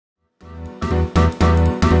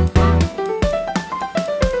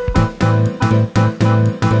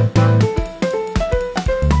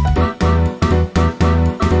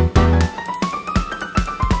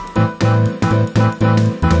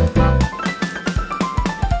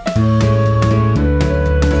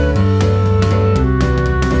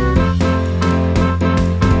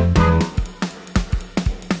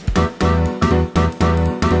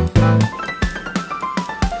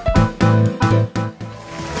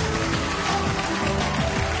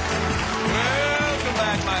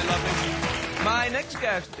next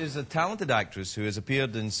guest is a talented actress who has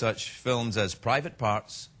appeared in such films as Private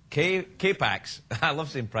Parts, K-Pax, I love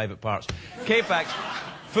saying Private Parts, K-Pax,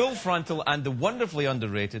 Full Frontal, and the wonderfully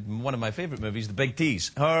underrated, one of my favourite movies, The Big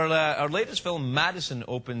Tease. Her latest film, Madison,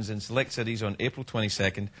 opens in select cities on April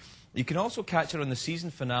 22nd. You can also catch her on the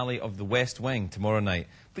season finale of The West Wing tomorrow night.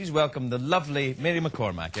 Please welcome the lovely Mary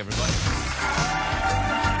McCormack, everybody.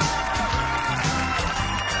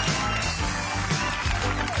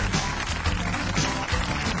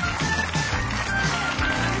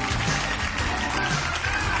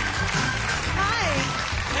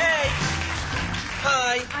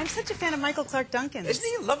 I'm such a fan of Michael Clarke Duncan. Isn't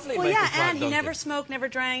he lovely, well, Michael yeah, Clarke and he never smoked, never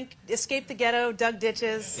drank, escaped the ghetto, dug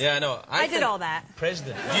ditches. Yeah, I know. I did all that.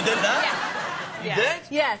 President. You did that? Yeah. You did?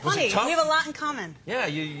 Yeah, Was funny. it tough? We have a lot in common. Yeah,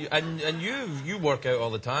 you work out all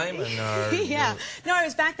the time. And are, yeah. No, I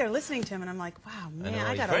was back there listening to him, and I'm like, wow, man,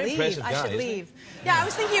 I gotta leave. I should leave. Yeah, I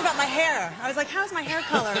was thinking about my hair. I was like, how's my hair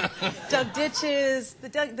color? Dug ditches.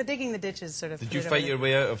 The digging the ditches sort of. Did you fight your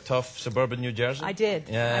way out of tough suburban New Jersey? I did.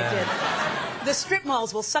 Yeah. I did. The strip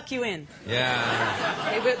malls will suck you in.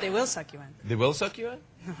 Yeah. They will suck you in. They will suck you in?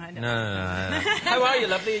 I know. No. How are you,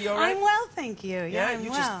 lovely? Are you all right? I'm well, thank you. Yeah, I'm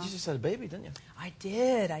you well. just had a baby, didn't you? I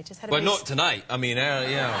did. I just had a baby. baby. Well, not tonight. I mean, yeah.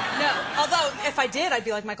 No, although if I did, I'd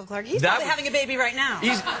be like Michael Clarke. He's probably having a baby right now.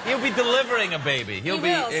 He'll be delivering a baby. He'll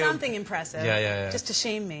something impressive. Yeah. Just to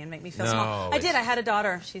shame me and make me feel small. I did. I had a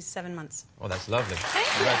daughter. She's 7 months. Oh, that's lovely. Thank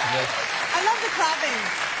you. I love the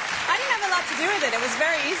clapping. I didn't have a lot to do with it. It was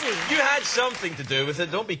very easy. You had something to do with it.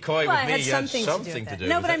 Don't be coy with me. I had you had something to do with it.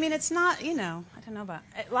 No, but it. I mean, it's not, you know, I don't know about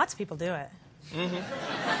it. Lots of people do it. Mm-hmm.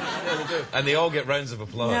 Yeah, they do. And they all get rounds of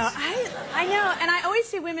applause. No, I know. And I always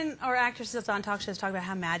see women or actresses on talk shows talk about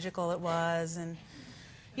how magical it was and,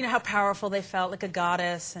 you know, how powerful they felt, like a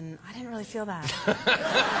goddess. And I didn't really feel that.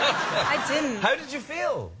 I didn't. How did you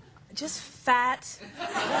feel? Just fat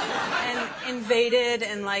and invaded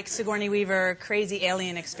and like Sigourney Weaver, crazy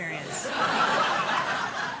alien experience.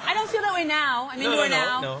 I don't feel that way now. I'm into her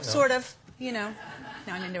now, sort of, you know.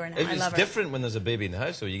 No, I'm into her now. I love her. It's different when there's a baby in the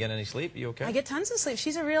house, so you get any sleep? Are you okay? I get tons of sleep.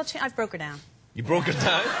 She's a real I broke her down. You broke her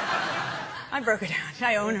down? I broke her down.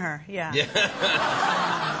 I own her, yeah.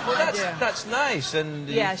 Well, that's nice. And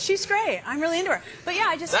yeah, she's great. I'm really into her. But yeah,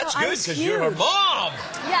 I just That's good, because you're her mom!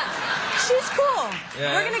 Yeah, she's cool.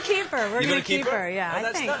 Yeah. We're going to keep her. We're going to keep her, yeah,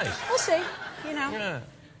 I think. Nice. We'll see, you know. Yeah.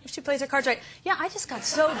 If she plays her cards right. Yeah, I just got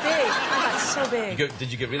so big. I got so big.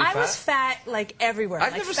 Did you get really fat? I was fat, like, everywhere.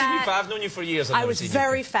 I've never seen you fat. I've known you for years. I was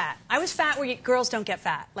very fat. I was fat where girls don't get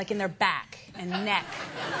fat, like in their back and neck.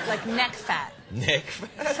 Like neck fat. Neck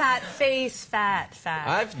fat? Fat, face fat.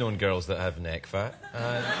 I've known girls that have neck fat.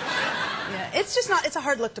 Yeah, it's just not, it's a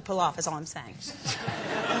hard look to pull off, is all I'm saying.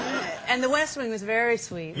 And The West Wing was very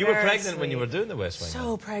sweet. You were pregnant when you were doing The West Wing.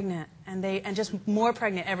 So pregnant, and just more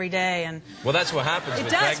pregnant every day. And well, that's what happens with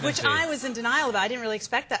pregnancy. Which I was in denial about. I didn't really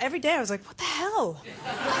expect that. Every day I was like, what the hell?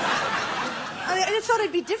 I just thought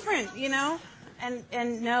it'd be different, you know.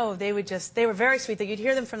 And no, they were very sweet. You'd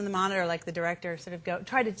hear them from the monitor, like the director sort of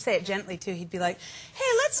try to say it gently too. He'd be like, hey,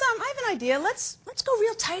 I have an idea. Let's go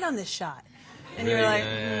real tight on this shot. And you were like,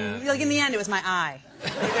 like in the end, it was my eye,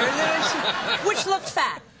 which looked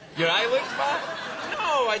fat. Your eye looked fat?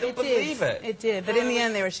 No, I don't believe it. It did, but in the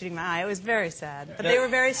end, they were shooting my eye. It was very sad. But they were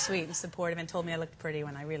very sweet and supportive and told me I looked pretty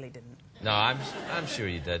when I really didn't. No, I'm sure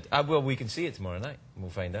you did. Well, we can see it tomorrow night.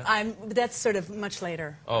 We'll find out. That's sort of much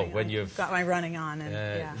later. Oh, when you've got my running on.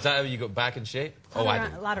 And, Is that how you got back in shape? A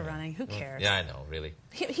lot of running. Who cares? Yeah, I know, really.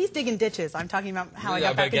 He's digging ditches. I'm talking about how I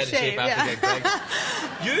got back in shape.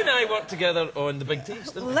 You and I worked together on The Big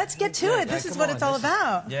Tease, didn't we? Let's get to it. This is what it's all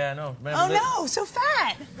about. Yeah, I know. No, so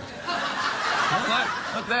fat.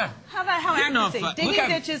 Look there. How about accuracy? Digging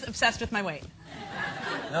ditches, obsessed with my weight.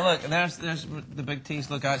 Now look, there's The Big Tease.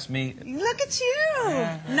 Look, that's me. Look at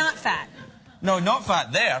you. Not fat. No, not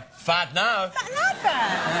fat there. Fat now. Not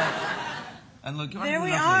fat. Yeah. And look, there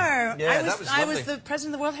we are. Yeah, I was the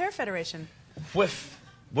president of the World Hair Federation. WHIF.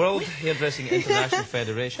 World Hairdressing International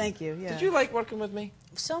Federation. Thank you, yeah. Did you like working with me?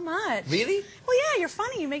 So much. Really? Well, yeah, you're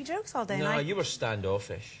funny. You make jokes all day. No, you were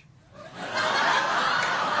standoffish.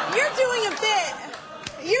 You're doing a bit.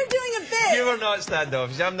 You're doing a bit. You were not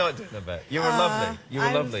standoffish. I'm not doing a bit. You were lovely. You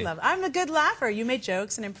were lovely. I'm a good laugher. You made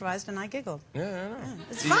jokes and improvised, and I giggled. Yeah, I know.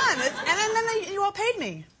 Yeah, it's fun. And then you all paid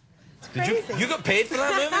me. It's crazy. You got paid for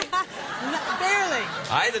that movie? Barely.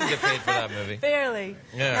 I didn't get paid for that movie. Barely.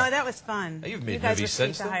 Yeah. No, that was fun. You've made you guys movies were sweet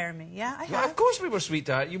since to then. hire me. Yeah, I have. Well, of course we were sweet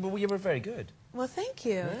to you, but you were very good. Well, thank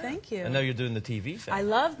you. Yeah. Thank you. And now you're doing the TV film. I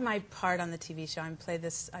loved my part on the TV show. I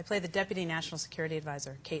play the Deputy National Security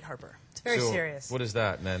Advisor, Kate Harper. It's very serious. What is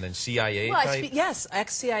that, man? Then CIA Well, type? yes,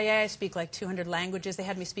 ex-CIA. I speak like 200 languages. They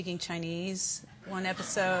had me speaking Chinese one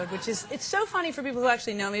episode, which is, it's so funny for people who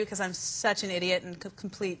actually know me because I'm such an idiot and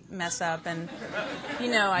complete mess up. And, you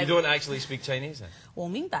know, You don't actually speak Chinese then? 我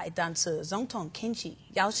明白但是总统天气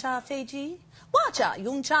要下飞机或者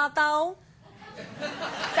用插刀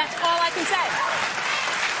That's all I can say.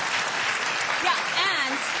 Yeah,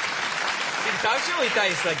 and...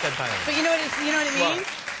 But you know what it means?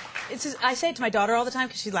 It's just, I say it to my daughter all the time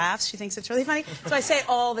because she laughs. She thinks it's really funny. So I say it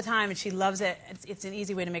all the time, and she loves it. It's an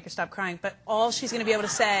easy way to make her stop crying. But all she's going to be able to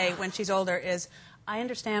say when she's older is, I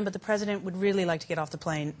understand, but the president would really like to get off the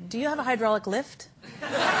plane. Do you have a hydraulic lift? You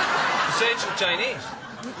say it in Chinese.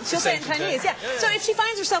 She'll say it in Chinese, yeah. So if she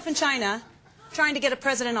finds herself in China trying to get a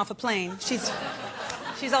president off a plane, she's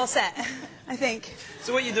all set, I think.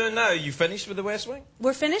 So what are you doing now? You finished with The West Wing?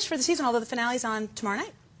 We're finished for the season, although the finale's on tomorrow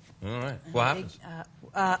night. All right. What happens?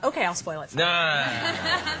 Okay, I'll spoil it for you.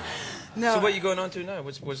 No. So what are you going on to now?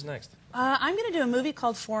 What's next? I'm going to do a movie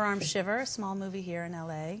called Forearm Shiver, a small movie here in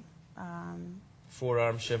L.A.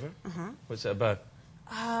 Forearm Shiver? Uh-huh. What's it about?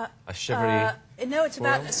 A shivery No, it's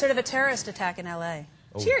forearm? about sort of a terrorist attack in L.A.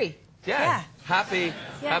 Oh. Cheery. Yeah. Happy.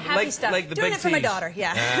 Yeah, happy stuff. Like the Doing big it for my T's. daughter,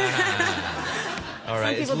 yeah. All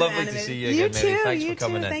right, it's lovely to see you again, You Mary. too, Thanks you for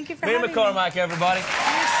coming too. in. Thank you for Mary having McCormack, everybody. You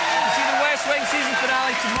see The West Wing season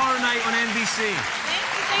finale tomorrow night on NBC.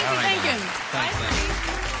 Thank you. Thanks,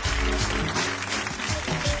 man.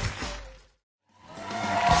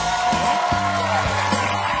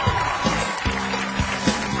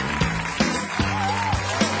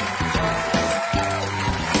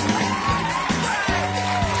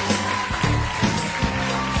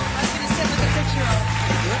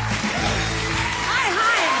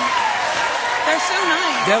 They're so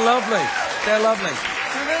nice. They're lovely. They're lovely.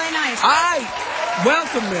 They're really nice.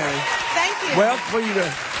 Welcome, Mary. Thank you. Well, what are you doing?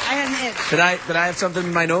 I had an itch. Did I have something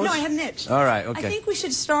in my nose? No, I had an itch. All right, okay. I think we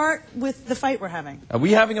should start with the fight we're having. Are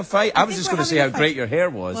we having a fight? I was think just we're going to say having how a great fight. your hair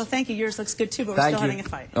was. Well, thank you. Yours looks good too, but we're Thank still you. having a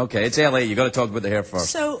fight. Okay, it's LA. You got to talk about the hair first.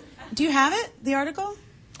 So, do you have it? The article?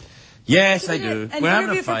 Yes, I do. An We're having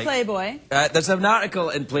interview a fight. for Playboy. There's an article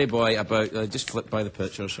in Playboy about. Just flip by the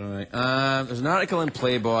picture, sorry. There's an article in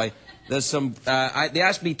Playboy. There's some. They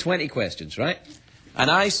asked me 20 questions, right? And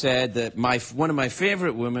I said that one of my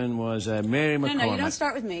favourite women was Mary McCormack. No, you don't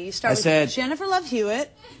start with me. You start with said- Jennifer Love Hewitt,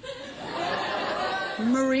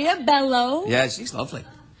 Maria Bello. Yeah, she's lovely.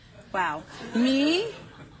 Wow. Me,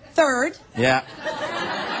 third, Yeah.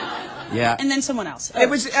 Yeah. and then someone else. It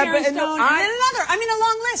was- Sharon but- Stone, no, and then another. I mean, a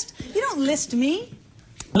long list. You don't list me.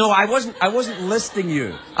 No, I wasn't listing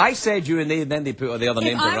you. I said you, and then they put the other If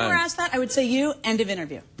names I around. were asked that, I would say you, end of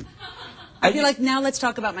interview. I'd be like, now let's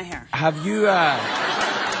talk about my hair. Have you? And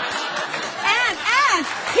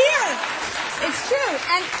here, it's true.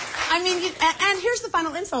 And I mean, and here's the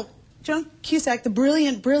final insult. Joan Cusack, the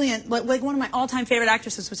brilliant, like one of my all-time favorite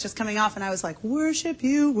actresses, was just coming off, and I was like, worship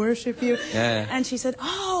you, worship you. Yeah. And she said,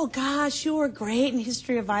 oh gosh, you were great in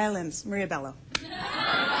History of Violence, Maria Bello.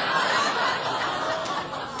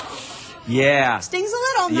 Yeah. Stings a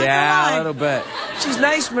little, not Yeah, gonna lie. a little bit. She's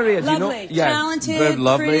nice, Maria. Do you know? Lovely, Yeah, talented, very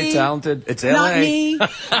lovely, pretty. talented. It's LA. Not me.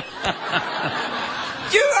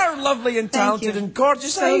 You are lovely and Thank talented you. and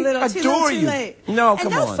gorgeous. So I little, adore too you. late. No, and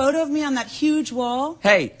come no on. photo of me on that huge wall.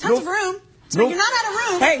 Hey, Tons of room. So no- you're not out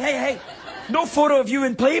of room. Hey. No photo of you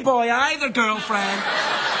in Playboy either, girlfriend.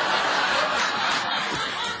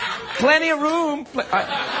 Plenty of room.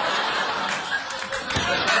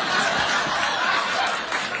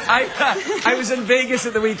 I was in Vegas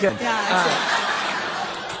at the weekend. Yeah, that's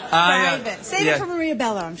it. Private. Save it for Maria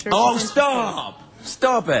Bello, I'm sure. Oh, she's stop!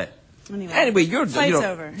 Stop it. Anyway, you're fight's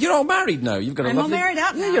over. You're all married now. You've got a I'm all lovely. married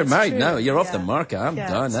up now, Yeah, you're it's married true. now. You're off Yeah. the market. I'm Yeah,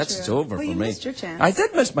 done. that's That's true. over Well, for you me. missed your chance. I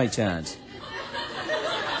did miss my chance.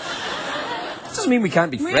 Doesn't mean we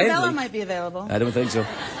can't be Maria friendly. Bello might be available. I don't think so.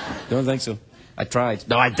 Don't think so. I tried.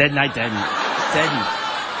 No, I didn't. I didn't.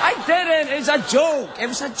 It's a joke. It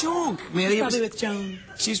was a joke, Mary. It was- Probably with Joan.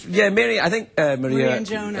 Mary. I think Maria, Maria and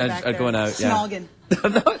Joan are back there. going out. Yeah. Snogging.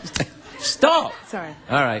 No, stop. Sorry.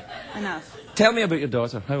 All right. Enough. Tell me about your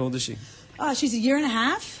daughter. How old is she? She's a year and a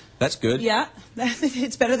half. That's good. Yeah.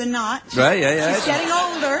 It's better than not. Right, yeah. She's getting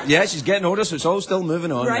older. Yeah, she's getting older, so it's all still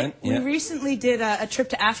moving on, Right. Yeah. We recently did a trip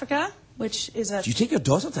to Africa, which is a... Did you take your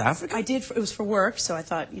daughter to Africa? I did. It was for work, so I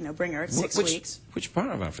thought, bring her. It's 6 weeks. Which part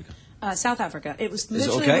of Africa? South Africa. It was Is it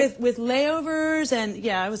literally okay? with layovers and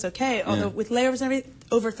yeah, it was okay. Although with layovers and everything,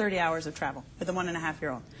 over 30 hours of travel with a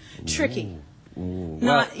 1.5-year-old. Tricky. Ooh.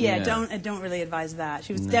 Not Well, I don't really advise that.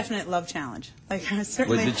 She was definite love challenge. Like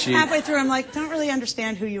certainly did she- halfway through, I'm like, don't really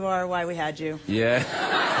understand who you are, why we had you. Yeah.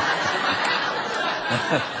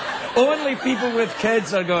 Only people with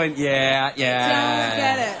kids are going, yeah. Don't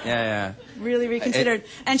get it. Yeah. Really reconsidered.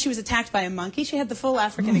 And she was attacked by a monkey. She had the full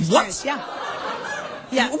African experience. Yeah.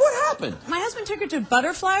 Yeah. What happened? My husband took her to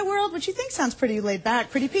Butterfly World, which you think sounds pretty laid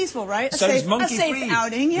back, pretty peaceful, right? Sounds monkey a safe free.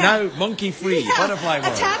 outing. Yeah. Now monkey free. Yeah. Butterfly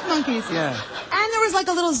World. Attack monkeys. Yeah. And there was like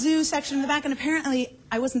a little zoo section in the back, and apparently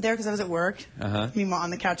I wasn't there because I was at work. Meanwhile, on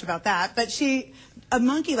the couch about that. But a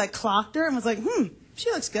monkey like clocked her and was like, she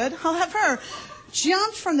looks good. I'll have her.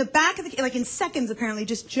 Jumped from the back of the like in seconds apparently,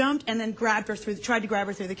 just jumped and then tried to grab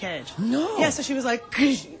her through the cage. No. Yeah, so she was like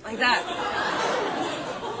that.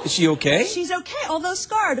 Is she okay? She's okay, although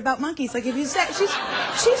scarred about monkeys. Like if you say she's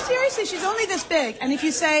seriously, she's only this big, and if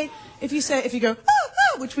you go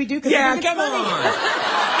which we do because Yeah, I think come it's funny. on.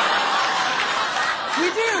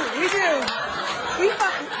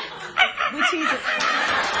 we tease it.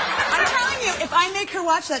 I'm telling you, if I make her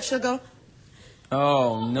watch that, she'll go.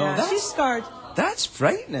 Oh no, Yeah, she's scarred. That's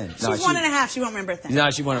frightening. She's 1.5. She won't remember a thing. No,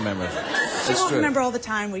 she won't remember. She won't remember all the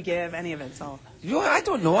time we give, any of it. It's all. You know, I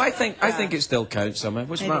don't know. I think it still counts somehow.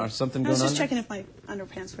 What's the matter? Something going on? I was just checking if my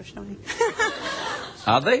underpants were showing.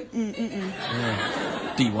 Are they?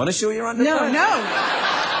 Yeah. Do you want to show your underpants? No.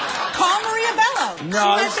 Call Maria Bello. No, she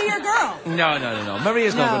might be your girl. No.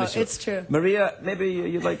 Maria's not going to show. It's true. Maria, maybe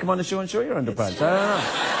you'd like to come on the show and show your underpants. I don't know.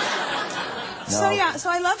 No. So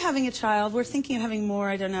I love having a child. We're thinking of having more.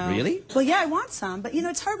 I don't know. Really? Well, yeah, I want some, but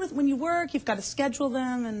it's hard when you work. You've got to schedule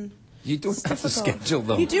them, and you don't have to schedule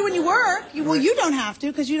them. You do when you work. You don't have to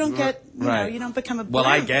because you don't get. You don't become a. Well,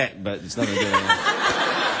 I get, but it's not a good.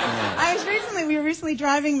 We were recently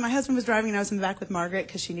driving. My husband was driving, and I was in the back with Margaret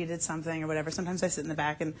because she needed something or whatever. Sometimes I sit in the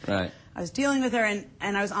back, and I was dealing with her, and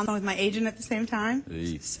I was on the phone with my agent at the same time.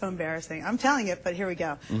 So embarrassing. I'm telling it, but here we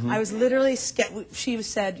go. I was literally scared. She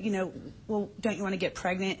said, well, don't you want to get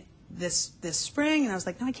pregnant this spring? And I was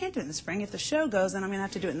like, no, I can't do it in the spring. If the show goes, then I'm going to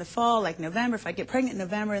have to do it in the fall, like November. If I get pregnant in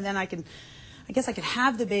November, and then I guess I could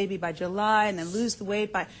have the baby by July and then lose the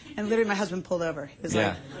weight by. And literally, my husband pulled over. He was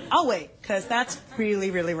like, I'll wait, because that's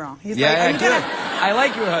really, really wrong. He's like, I do. I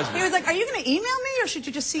like your husband. He was like, are you going to email me, or should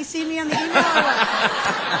you just CC me on the email? Or what?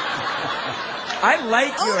 I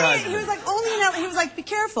like your husband. He was like, he was like, be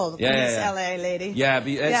careful, Miss LA lady. Yeah,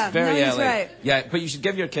 it's very LA. Right. Yeah, but you should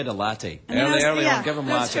give your kid a latte. And Early on, give him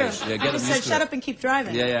lattes. True. Yeah, get I just him said, used to shut it. up and keep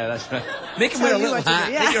driving. Yeah, that's right. Make him wear a little hat.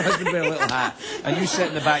 Make your husband wear a little hat. And you sit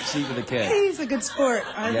in the back seat with the kid. He's a good sport.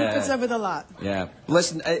 He puts up with a lot. Yeah.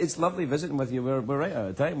 Listen, it's lovely visiting with you. We're right out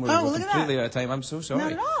of time. We're completely out of time. I'm so sorry.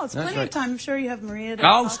 Not at all. It's plenty of time. I'm sure you have Maria to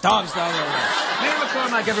Oh, stop. Mary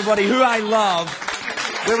McCormack, everybody, who I love.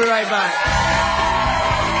 We'll be right back.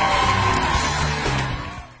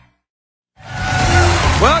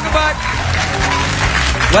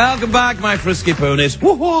 Welcome back, my frisky ponies.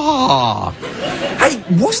 Whoa! Hey,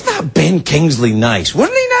 wasn't that Ben Kingsley nice?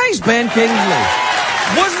 Wasn't he nice, Ben Kingsley?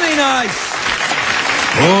 Wasn't he nice?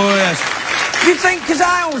 Oh, yes. You think, because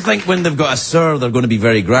I always think when they've got a sir, they're going to be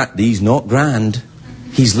very grand. He's not grand.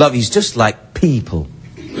 He's just like people.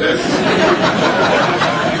 He's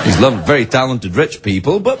loved very talented rich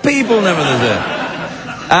people, but people nevertheless.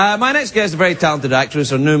 My next guest is a very talented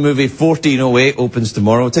actress. Her new movie, 1408, opens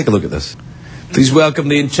tomorrow. Take a look at this. Please welcome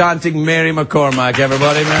the enchanting Mary McCormack,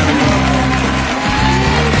 everybody. Mary McCormack.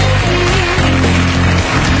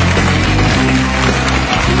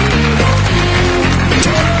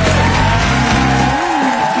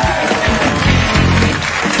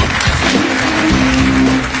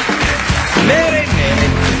 Mary,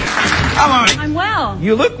 how are you? I'm well.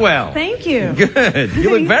 You look well. Thank you. Good.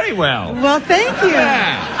 You look very well. Well, thank you.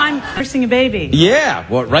 Yeah. I'm nursing a baby. Yeah.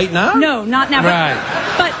 What, right now? No, not now. Right.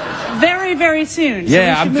 But very, very soon.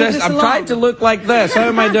 Yeah, so I'm trying to look like this. How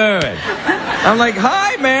am I doing? I'm like,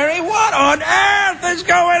 hi, Mary, what on earth is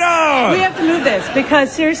going on? We have to move this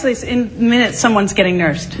because, seriously, in minutes, someone's getting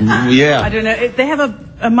nursed. Yeah. I don't know. They have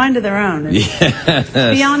a mind of their own. It's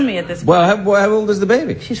beyond me at this point. Well, how old is the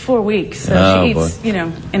baby? She's 4 weeks, so she eats,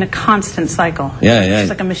 in a constant cycle. Yeah. She's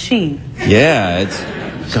like a machine. Yeah,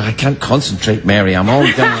 so I can't concentrate, Mary. I'm all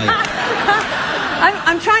kind of like...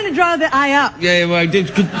 I'm trying to draw the eye up. Yeah, well,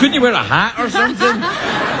 couldn't you wear a hat or something?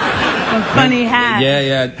 A funny hat.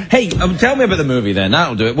 Yeah. Hey, tell me about the movie then.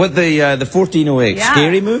 That'll do it. What, the 1408? Yeah.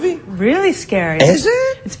 Scary movie? Really scary. Is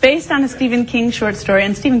it? It's based on a Stephen King short story,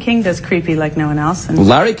 and Stephen King does creepy like no one else. And Well,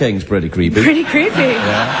 Larry King's pretty creepy. pretty creepy.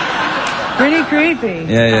 Yeah. Pretty creepy.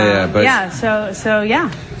 Yeah. But yeah. So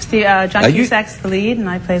yeah. John Cusack's the lead, and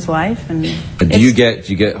I play his wife. And do you get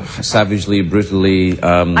savagely, brutally?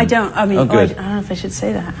 I don't. I mean, oh, good. I don't know if I should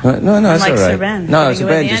say that. No, that's like all right. Sir Ben. No, Sir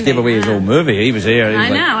Ben just gave away his whole movie. He was here. He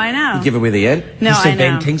was I know. He gave away the end. No, He's I know.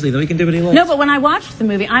 Ben Kingsley, though. He can do what he likes. No, but when I watched the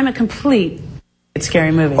movie, I'm a complete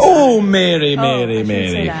scary movie. Oh, Mary. I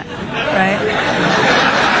say that, right?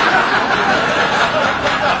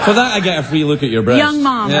 For that, I get a free look at your breast. Young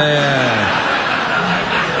mom. Yeah.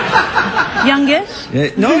 Youngish? Yeah.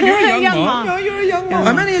 No, you're a young, Young mom. mom. No, you're a young mom.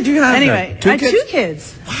 How many do you have? Anyway, now? I had 2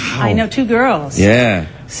 kids. Wow. I know 2 girls. Yeah.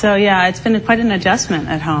 So yeah, it's been quite an adjustment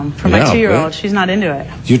at home for my 2-year-old. She's not into it.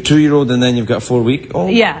 Your 2-year-old, and then you've got a 4-week-old.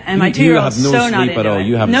 Yeah, and my 2-year-old's You have no so not sleep at into all. it.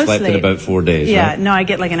 You haven't No slept in sleep. about 4 days. Yeah, right? no, I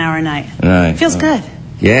get like an hour a night. Right. Feels good.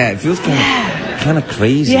 Yeah, it feels kind of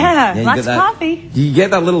crazy. Yeah, you lots get of that, coffee. Do you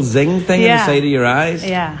get that little zing thing in the side of your eyes?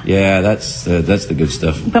 Yeah. Yeah, that's the good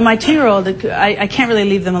stuff. But my 2-year-old, I can't really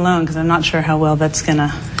leave them alone because I'm not sure how well that's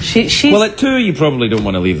gonna. She. Well, at 2, you probably don't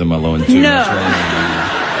want to leave them alone too much.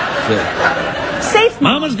 Safe.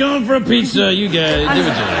 Mama's going for a pizza. You guys do what you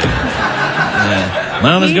like. Yeah.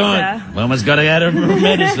 Mama's going. Mama's got to get her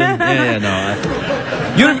medicine. No.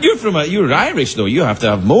 You're Irish though. You have to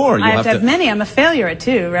have more. I have to have many. I'm a failure at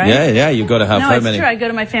 2, right? Yeah. You've got to have how it's many? true. I go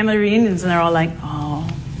to my family reunions and they're all like, oh.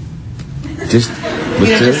 Just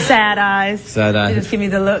just sad eyes. Sad eyes. They just give me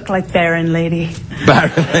the look like barren lady.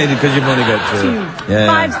 Barren lady, because you've only got 2. 2.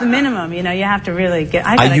 Yeah. 5's the minimum. You know, you have to really get.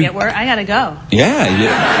 I gotta get work. I gotta go. Yeah.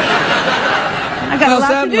 I got a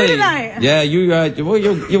lot to do tonight. Yeah,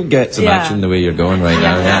 you'll get some action the way you're going right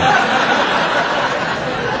now. Yeah.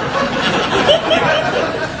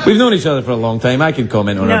 We've known each other for a long time. I can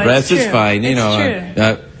comment on our breasts. It's fine. It's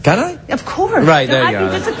true. Can I? Of course. Right, there you are.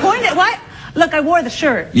 I'd be disappointed. What? Look, I wore the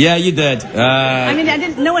shirt. Yeah, you did. I mean,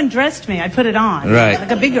 no one dressed me. I put it on. Right.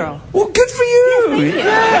 Like a big girl. Well, good for you. Yes, thank you.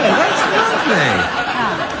 Yeah, that's lovely.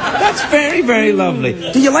 That's very, very lovely.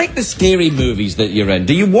 Do you like the scary movies that you're in?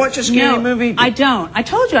 Do you watch a scary movie? I don't. I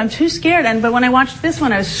told you, I'm too scared. But when I watched this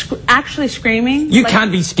one, I was actually screaming. You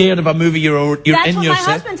can't be scared of a movie you're in yourself. That's what my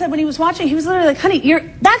husband said when he was watching. He was literally like, honey,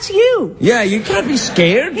 that's you. Yeah, you can't be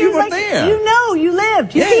scared. You were there. You know, you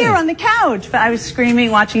lived. You're here on the couch. But I was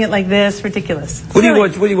screaming, watching it like this. Ridiculous. What do you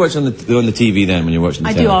watch? What do you watch on the TV then when you're watching the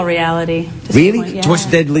I telly? do all reality. Really? Yeah. Do you watch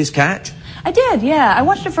Deadliest Catch? I did, yeah. I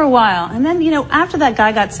watched it for a while. And then, after that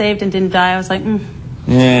guy got saved and didn't die, I was like,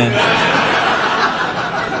 Yeah.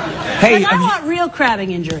 Hey, I want real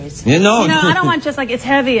crabbing injuries. I don't want just like it's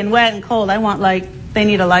heavy and wet and cold. I want like they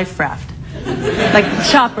need a life raft. Like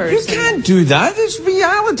choppers. You can't do that. It's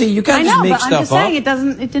reality. You can't just make stuff up. I'm just saying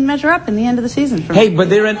it didn't measure up in the end of the season for me. Hey, but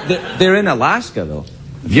they're in Alaska though.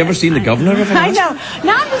 Have you ever seen the governor of Alaska? I know.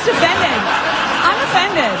 Now I'm just offended. I'm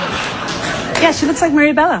offended. Yeah, she looks like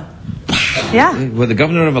Maria Bello. Yeah. With the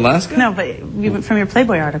governor of Alaska? No, but from your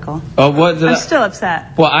Playboy article. Oh, what? I'm still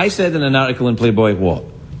upset. Well, I said in an article in Playboy what?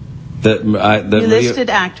 That you listed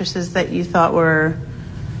actresses that you thought were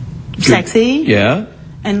sexy. Yeah.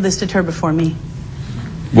 And listed her before me.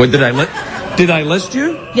 What did I list? Did I list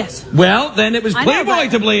you? Yes. Well, then it was Playboy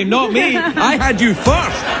to blame, not me. I had you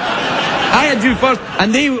first.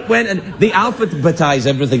 And they went and they alphabetized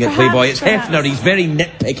everything at Playboy. It's Hefner. He's very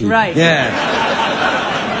nitpicky. Right. Yeah.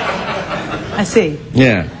 I see.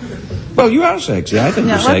 Yeah. Well, you are sexy. I think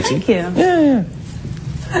you're sexy. Thank you. Yeah.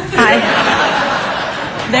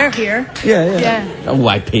 They're here. Yeah. Oh,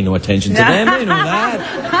 I pay no attention to them. I know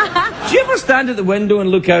that. Do you ever stand at the window and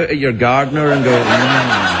look out at your gardener and go,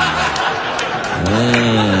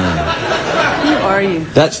 Who are you?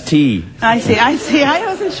 That's tea. I see. I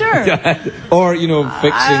wasn't sure. Or, fixing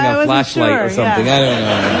a flashlight or something. Yeah. I don't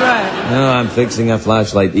know. Right. No, I'm fixing a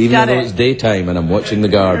flashlight, even though it's daytime and I'm watching the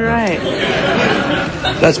gardener. Right.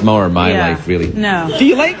 That's more my life, really. No. Do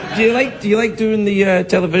you like doing the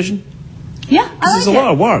television? Yeah, I like It's a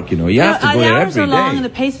lot of work, You have to go there every day. The hours are long and the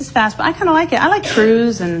pace is fast, but I kind of like it. I like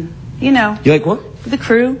crews and, You like what? The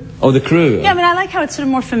Crew. Oh, The Crew. Yeah, I mean, I like how it's sort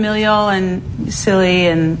of more familial and silly,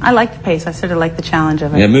 and I like the pace. I sort of like the challenge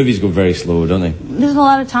of it. Yeah, movies go very slow, don't they? There's a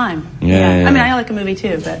lot of time. Yeah. I mean, I like a movie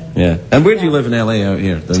too, but... Yeah. And where do you live in L.A. out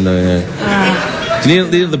here? Do you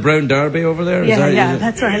know the Brown Derby over there?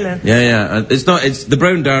 That's where I live. Yeah. It's the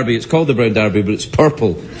Brown Derby. It's called the Brown Derby, but it's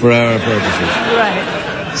purple for our purposes. Right.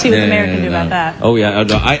 See what the mayor can do about that. Oh, yeah.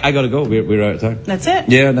 I got to go. We're out of time. That's it?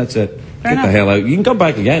 Yeah, that's it. Fair Get the hell out. You can come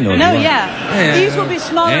back again, though. No, yeah. These will be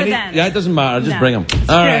smaller then. Yeah, it doesn't matter. Just bring them.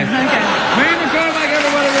 All right. Okay. Mary McCormack,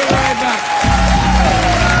 everybody. We'll be right back.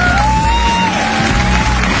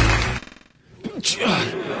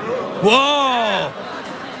 Whoa!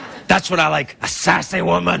 That's what I like. A sassy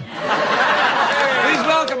woman. Please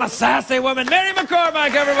welcome a sassy woman. Mary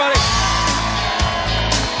McCormack, everybody.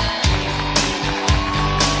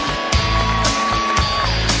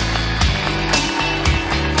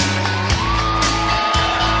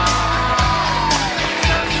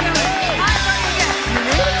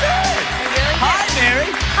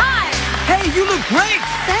 You look great.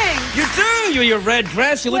 Thanks. You do. Your red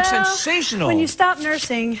dress. You look sensational. When you stop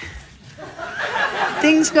nursing,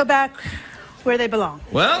 things go back where they belong.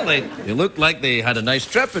 Well, they look like they had a nice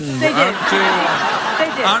trip and They did.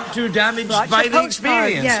 aren't too damaged by the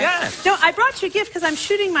experience. Yeah. No, I brought you a gift because I'm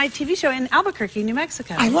shooting my TV show in Albuquerque, New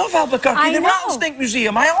Mexico. I love Albuquerque. I the know. Rattlesnake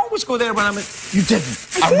Museum. I always go there when I'm. You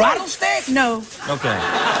didn't. I did. Rattlesnake? No. Okay.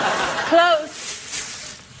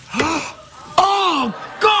 Close. Oh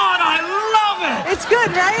God, I love it. It's good,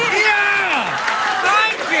 right? Yeah.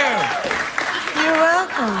 Thank you. You're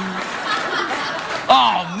welcome.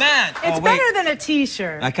 Oh man. It's better than a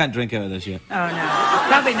T-shirt. I can't drink out of this yet. Oh, no.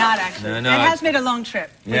 Probably not, actually. No, It has made a long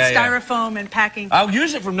trip with styrofoam and packing. I'll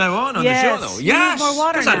use it from now on the show, though. You need more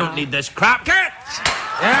water because I now. don't need this crap kit.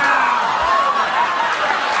 Yeah.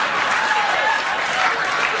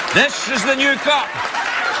 This is the new cup.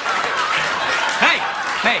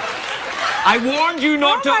 Hey. I warned you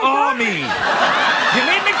not to awe me. You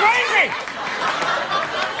made me crazy.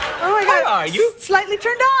 Oh, my God. How are you? Slightly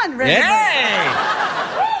turned on. Hey.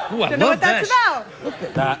 Ooh, I Don't know love what that's this.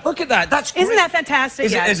 about. Look at that. That's great. Isn't that fantastic?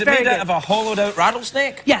 Is it's it very made out good. of a hollowed-out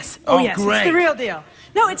rattlesnake? Yes. Oh, yes. great. It's the real deal.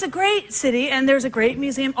 No, it's a great city, and there's a great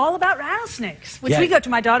museum all about rattlesnakes, which Yeah. we go to.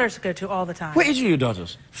 My daughters go to all the time. What age are your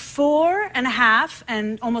daughters? 4.5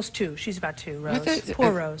 and almost 2. She's about 2, Rose.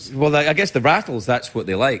 Poor Rose. Well, I guess the rattles, that's what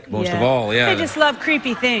they like most of all, yeah. They just love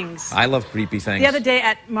creepy things. I love creepy things. The other day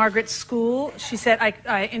at Margaret's school, she said,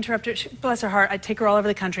 I interrupted, bless her heart, I take her all over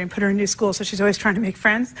the country and put her in a new school, so she's always trying to make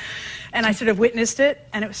friends. And I sort of witnessed it,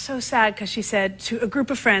 and it was so sad because she said to a group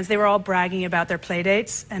of friends, they were all bragging about their play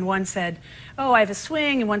dates, and one said, oh, I have a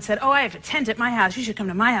swing, and one said, oh, I have a tent at my house, you should come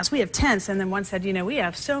to my house, we have tents, and then one said, you know, we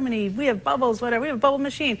have bubbles, whatever, we have a bubble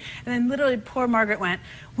machine. And then literally poor Margaret went,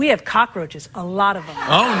 we have cockroaches, a lot of them.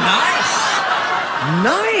 Oh, nice.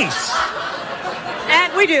 Nice.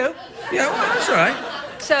 And we do. Yeah, well, that's all right.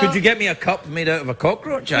 So, could you get me a cup made out of a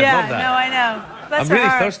cockroach? I'd love that. No, I know. I'm really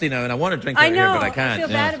thirsty now, and I want to drink out here, but I can't. I feel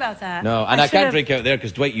bad about that. No, and I can't drink out there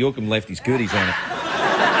because Dwight Yoakam left his goodies on it.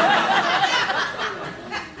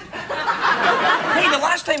 Hey, the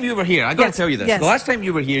last time you were here, I got to tell you this. Yes. The last time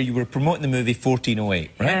you were here, you were promoting the movie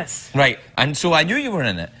 1408, right? Yes. Right, and so I knew you were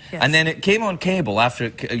in it. Yes. And then it came on cable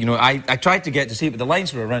after, I tried to get to see it, but the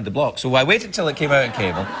lines were around the block. So I waited till it came out on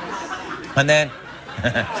cable. And then...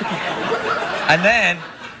 and then...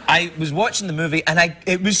 I was watching the movie, and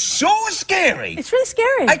it was so scary. It's really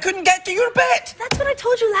scary. I couldn't get to your bit. That's what I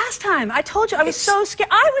told you last time. I told you I was so scared.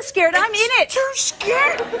 I was scared. I'm in it. Too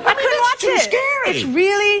scared. I couldn't watch too it. Scary. It's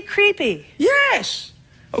really creepy. Yes.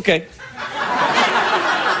 Okay.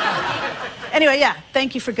 Anyway, yeah.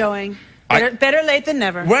 Thank you for going. Better late than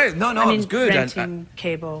never. Right. No, I mean, it was good. Renting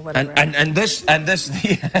cable, whatever. And this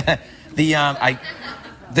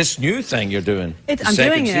this new thing you're doing. I'm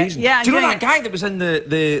doing it. Season. Yeah, I'm Do you know doing that guy that was in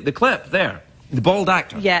the clip there? The bald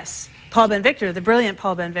actor? Yes. Paul Ben Victor, the brilliant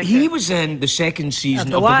Paul Ben Victor. He was in the second season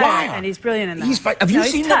of The Wire. Wire. And he's brilliant in that. Have you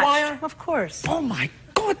seen The Wire? Of course. Oh, my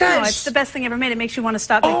God, No, it's the best thing ever made. It makes you want to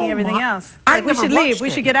stop making everything else. We should leave. We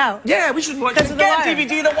should get out. Yeah, we should watch Because it. of The Get Wire.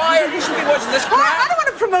 DVD The Wire. We should be watching this crap. I don't want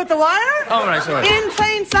to promote The Wire. Oh, right, sorry. In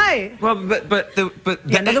plain sight. Well, but The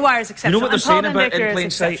Wire is exceptional. You know what they're And Paul saying Ben about Victor In is Plain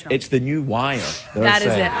Sight? exceptional. It's the new Wire. That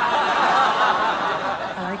is it.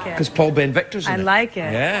 I like it. Because Paul Ben Victor's in it. I like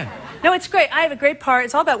it. Yeah. No, it's great. I have a great part.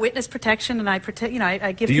 It's all about witness protection, and I protect.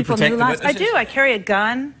 I give Do you people protect new the lives. I witnesses? do. I carry a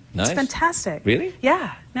gun. Nice. It's fantastic. Really?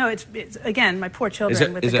 Yeah. No, it's again my poor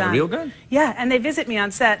children with the gun. Is it a real gun? Yeah, and they visit me on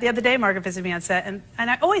set. The other day, Margaret visited me on set, and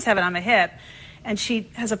I always have it on my hip, and she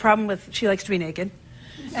has a problem with. She likes to be naked,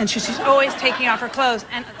 and she's always taking off her clothes,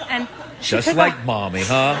 and she Just took like off- mommy,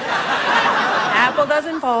 huh? Apple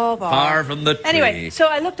doesn't fall Far from the tree. Anyway, so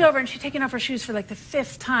I looked over and she'd taken off her shoes for like the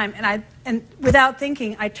 5th time, and without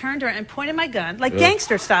thinking, I turned to her and pointed my gun, like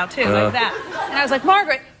gangster style too, like that. And I was like,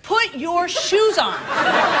 Margaret, put your shoes on.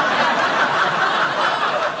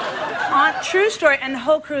 True story, and the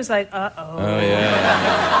whole crew's like, uh-oh. Oh,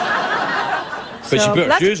 yeah. But she put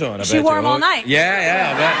her shoes on, I bet. She wore them all night.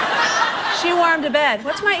 Yeah, I bet. She wore them to bed.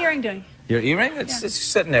 What's my earring doing? Your earring? It's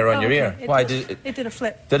sitting there on your ear. Why did it did a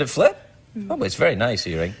flip. Did it flip? Oh, but it's a very nice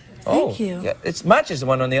earring. Thank you. Yeah, it matches the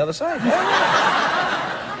one on the other side.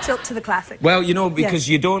 Yeah. Tilt to the classic. Well, you know, because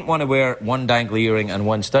you don't want to wear one dangly earring and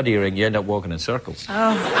one stud earring, you end up walking in circles.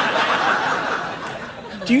 Oh.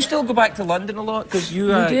 Do you still go back to London a lot? Because you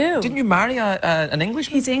We do. Didn't you marry an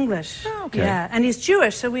Englishman? He's English. Oh, okay. Yeah, and he's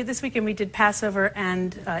Jewish. So this weekend we did Passover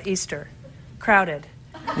and Easter. Crowded.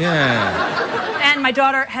 Yeah. And my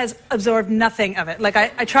daughter has absorbed nothing of it. Like,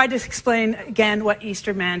 I tried to explain again what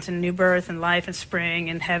Easter meant and new birth and life and spring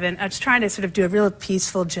and heaven. I was trying to sort of do a real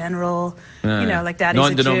peaceful, general, you know, like Daddy's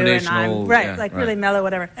a Jew and I'm, really mellow,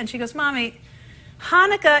 whatever. And she goes, Mommy,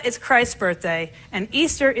 Hanukkah is Christ's birthday and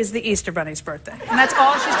Easter is the Easter Bunny's birthday. And that's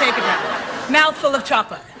all she's taken down. Mouthful of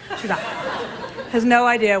chocolate. She's not. Has no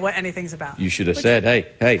idea what anything's about. You should have said,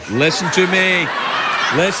 hey, listen to me.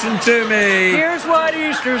 Listen to me. Here's what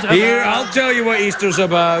Easter's about. Here, I'll tell you what Easter's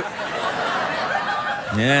about.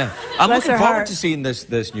 Yeah. I'm looking forward to seeing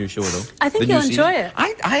this new show, though. I think you'll enjoy it.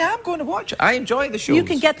 I am going to watch it. I enjoy the show. You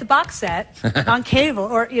can get the box set on cable,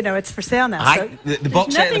 or, you know, it's for sale now. So the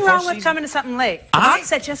box set. Nothing wrong with coming to something late. The box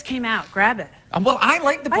set just came out. Grab it. Well, I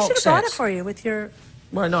like the box set. I should have bought it for you with your...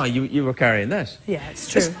 Well, no, you were carrying this. Yeah,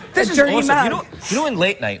 it's true. This is awesome. You know, in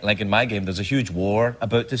late night, like in my game, there's a huge war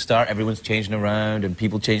about to start. Everyone's changing around and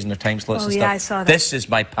people changing their time slots and stuff. Yeah, I saw that. This is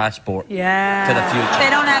my passport to the future. They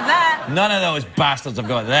don't have that. None of those bastards have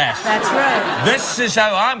got this. That's right. This is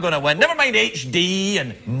how I'm going to win. Never mind HD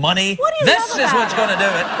and money. What do you love about This is what's going to do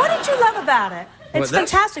it. What did you love about it? It's What,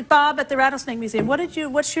 this? fantastic, Bob, at the Rattlesnake Museum.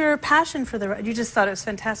 What's your passion for the... You just thought it was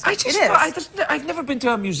fantastic. I've never been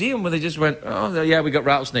to a museum where they just went, oh, yeah, we got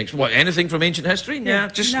rattlesnakes. What, anything from ancient history? Yeah,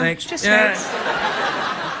 just snakes. Just snakes.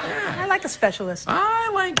 I like a specialist.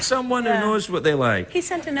 I like someone who knows what they like. He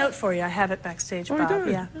sent a note for you. I have it backstage, Bob. He did?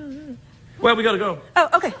 Yeah. Well, we got to go. Oh,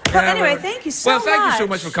 okay. Well, anyway, thank you so much. Well, thank you so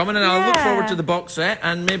much for coming, and I'll look forward to the box set,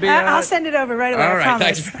 and maybe... I'll send it over right away, all right, I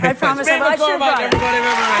promise. thanks. I promise. I should have brought it. Everybody.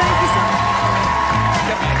 Thank you so much.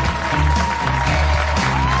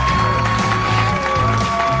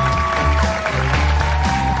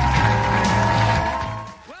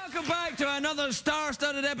 Welcome back to another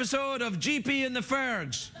star-studded episode of GP and the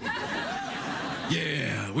Fergs.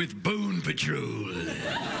 Yeah, with Bone Patrol.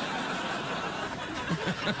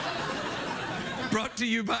 Brought to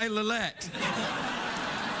you by Lillette.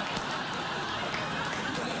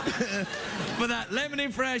 For that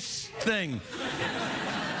lemony fresh thing.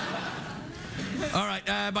 All right,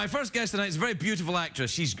 my first guest tonight is a very beautiful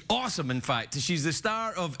actress. She's awesome, in fact. She's the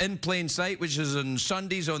star of In Plain Sight, which is on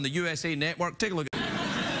Sundays on the USA Network. Take a look.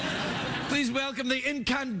 Please welcome the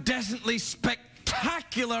incandescently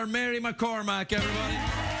spectacular Mary McCormack, everybody.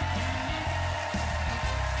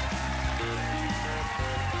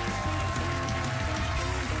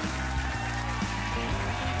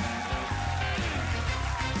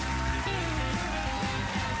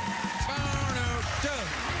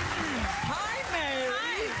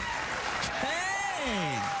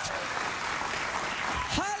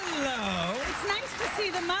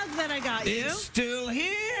 The mug that I got you. It's still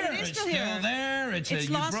here. It's still there. It's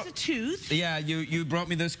lost a tooth. Yeah, you brought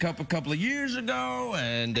me this cup a couple of years ago,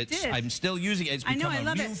 and I'm still using it. It's become I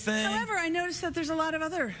love a real thing. However, I noticed that there's a lot of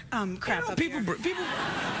other crap up here.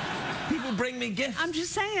 People bring me gifts. I'm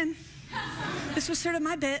just saying. This was sort of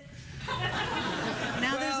my bit.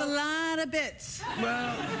 Now there's a lot of bits.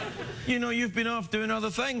 Well, you know, you've been off doing other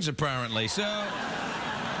things, apparently, so...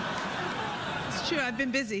 True, I've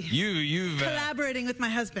been busy. You've collaborating with my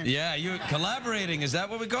husband. Yeah, you collaborating. Is that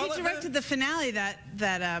what we call it? He directed the finale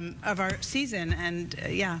of our season, and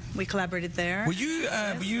yeah, we collaborated there. Were you?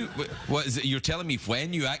 What is it? You're telling me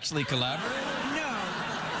when you actually collaborated?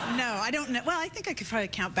 No, I don't know. Well, I think I could probably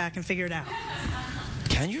count back and figure it out.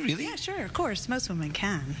 Can you really? Yeah, sure. Of course, most women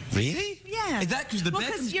can. Really? Yeah. Is that because the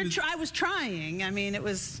because I was trying. I mean,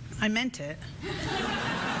 I meant it.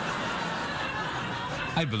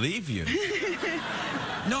 I believe you.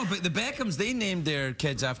 No, but the Beckhams, they named their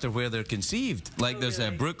kids after where they're conceived. Like there's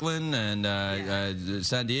Brooklyn and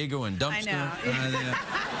San Diego and Dumpster. I know.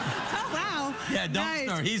 Oh, wow. Yeah, Dumpster.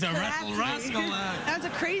 Nice. He's a rascal. That was a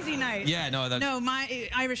crazy night. Yeah, No, my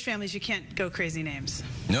Irish families, you can't go crazy names.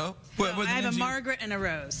 No? I have a Margaret and a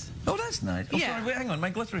Rose. Oh, that's nice. Oh, yeah. Sorry, wait, hang on. My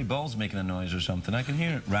glittery ball's making a noise or something. I can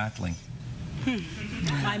hear it rattling.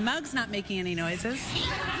 My mug's not making any noises.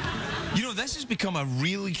 You know, this has become a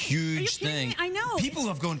really huge thing. I know. People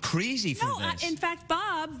have gone crazy for this. In fact,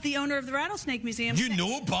 Bob, the owner of the Rattlesnake Museum... You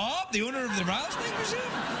know Bob, the owner of the Rattlesnake Museum?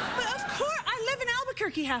 But of course, I live in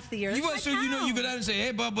Albuquerque half the year. So you know, you go down and say,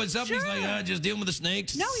 hey, Bob, what's up? Sure. He's like, just dealing with the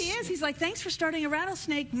snakes. No, he is. He's like, thanks for starting a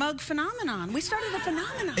rattlesnake mug phenomenon. We started a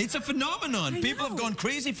phenomenon. It's a phenomenon. People have gone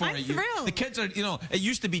crazy for it. I'm thrilled. The kids are, you know, it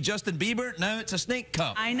used to be Justin Bieber. Now it's a snake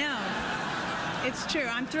cup. I know. It's true.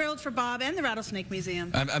 I'm thrilled for Bob and the Rattlesnake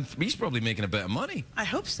Museum. He's probably making a bit of money. I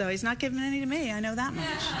hope so. He's not giving any to me. I know that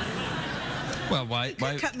much. Well, why?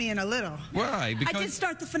 Cut me in a little. Why? Because I did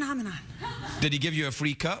start the phenomenon. Did he give you a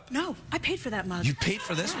free cup? No, I paid for that mug. You paid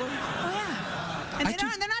for this one? Oh, yeah. And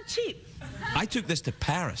they're not cheap. I took this to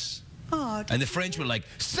Paris. Oh, and the French were like,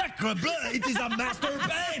 Sacre bleu, it is a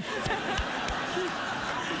masterpiece!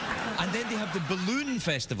 And then they have the balloon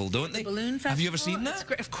festival, don't they? The balloon festival. Have you ever seen that?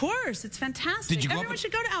 Great. Of course, it's fantastic. Did you go Everyone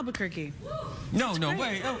should go to Albuquerque. No,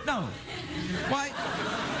 wait, no. Why?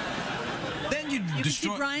 Then you can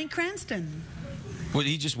destroy... see Bryan Cranston. Well,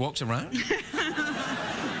 he just walks around?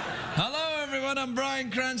 Hello, everyone, I'm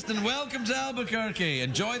Bryan Cranston. Welcome to Albuquerque.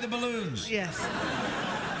 Enjoy the balloons. Yes.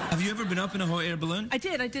 Have you ever been up in a hot air balloon? I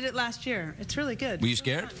did it last year. It's really good. Were you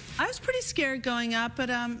scared? I was pretty scared going up, but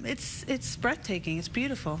it's breathtaking. It's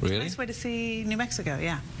beautiful. Really? It's a nice way to see New Mexico,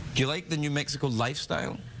 yeah. Do you like the New Mexico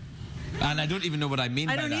lifestyle? And I don't even know what I mean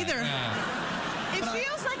by that. I don't either. Yeah. It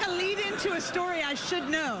feels like a lead-in to a story I should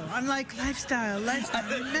know. I'm like, lifestyle, New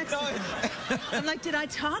Mexico. I'm like, did I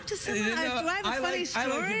talk to someone? Do I have a funny story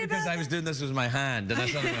I like it because I was doing this with my hand, and I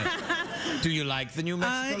suddenly went, do you like the New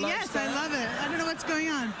Mexico lifestyle? Yes, I love it. I don't know what's going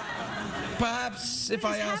on. Perhaps if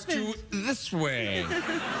I asked you this way.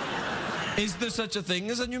 Is there such a thing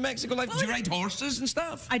as a New Mexico life? Do you ride horses and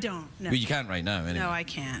stuff? I don't, no. Well, you can't right now, anyway. No, I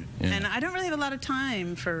can't. Yeah. And I don't really have a lot of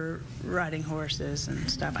time for riding horses and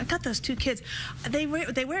stuff. I got those 2 kids. They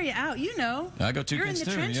wear you out, you know. I got 2 You're kids in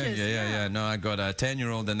the too. Trenches. Yeah. No, I got a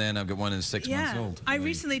 10-year-old, and then I've got one who's 6 months old. I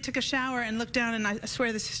recently took a shower and looked down, and I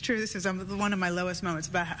swear this is true. This is one of my lowest moments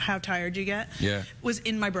about how tired you get. Yeah. Was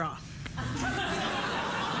in my bra.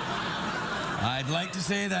 I'd like to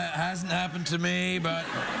say that hasn't happened to me, but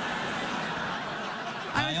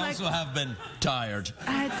I also have been tired.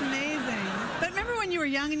 It's amazing. But remember when you were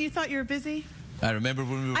young and you thought you were busy? I remember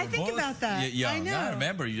when we were I think both about that. young. I know. I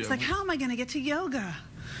remember. It's like, how am I going to get to yoga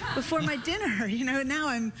before my dinner? You know,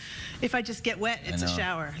 now if I just get wet, it's a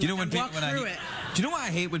shower. You know when walk through it. Do you know what I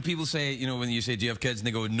hate when people say, you know, when you say, do you have kids? And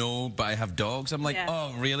they go, no, but I have dogs. I'm like,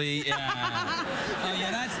 oh, really? Yeah. Oh,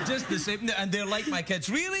 yeah, that's just the same. And they're like my kids.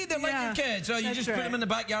 Really? They're like your kids. So you just put them in the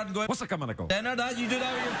backyard and go, what's the communical? Dinner, that? You do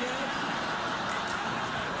that with your kids?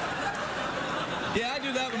 Yeah, I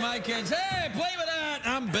do that with my kids. Hey, play with that.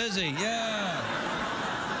 I'm busy. Yeah.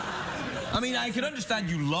 I mean, I can understand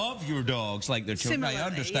you love your dogs like their children. Similarly, I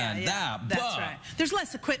understand that, but... That's right. There's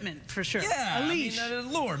less equipment, for sure. Yeah, a leash. I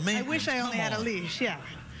mean, Lord, man, I wish I only had a leash, yeah.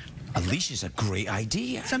 A leash is a great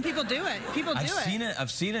idea. Some people do it.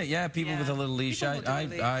 I've seen it, yeah, people with a little leash. I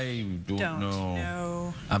don't know.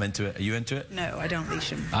 No. I'm into it. Are you into it? No, I don't leash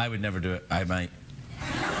him. I would never do it. I might.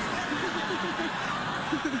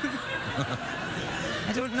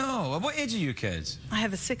 I don't know. What age are you kids? I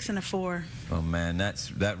have a 6 and a 4. Oh man,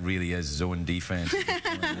 that really is zone defense. No,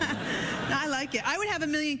 I like it. I would have a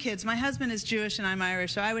million kids. My husband is Jewish and I'm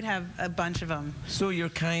Irish, so I would have a bunch of them. So you're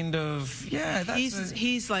kind of, yeah. That's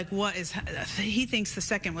he's like, what is? He thinks the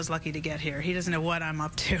second was lucky to get here. He doesn't know what I'm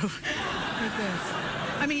up to.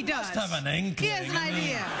 I mean, he does. He must have an inkling. He has an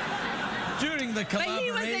idea. During the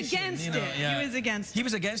collaboration, but he was against it. Yeah. He was against it. He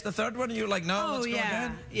was against the third one, and you were like, no, let's go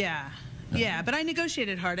again. Yeah, but I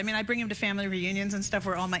negotiated hard. I mean, I bring him to family reunions and stuff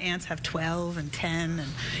where all my aunts have 12 and 10, and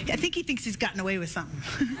I think he thinks he's gotten away with something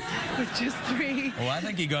with just 3. Oh, I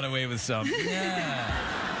think he got away with something. Yeah.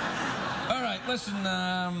 All right, listen,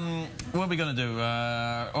 what are we going to do?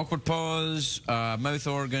 Awkward pause, mouth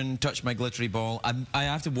organ, touch my glittery ball. I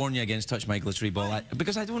have to warn you against touch my glittery ball,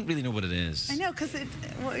 because I don't really know what it is. I know, because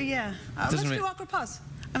yeah. Let's do awkward pause.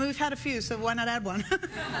 I mean, we've had a few, so why not add one?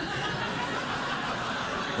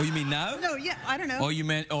 Oh, you mean now? No, yeah, I don't know. Oh, you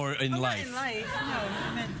meant, or in life? Not in life,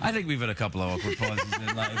 no. I think we've had a couple of awkward pauses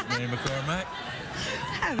in life, Mary McCormack.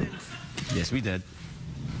 Haven't. Yes, we did.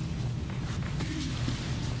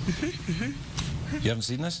 You haven't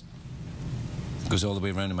seen this? It goes all the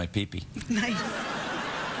way around in my pee-pee. Nice.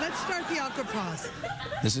 Let's start the awkward pause.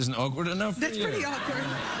 This isn't awkward enough for That's you? pretty awkward.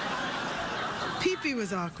 Pee-pee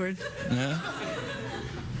was awkward. Yeah?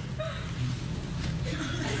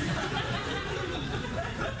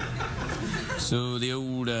 So the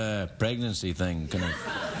old pregnancy thing, kind of.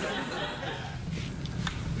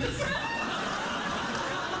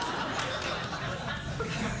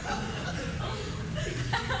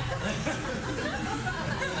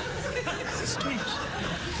 Strange.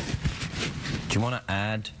 Do you want to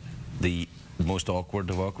add the most awkward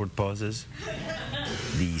of awkward pauses?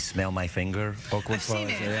 The smell my finger awkward pause?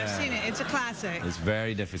 I've seen it. It's a classic. It's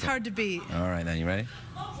very difficult. It's hard to beat. All right, then, you ready?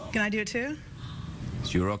 Can I do it too?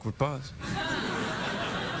 It's your awkward pause.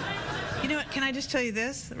 You know what? Can I just tell you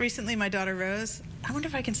this? Recently, my daughter Rose. I wonder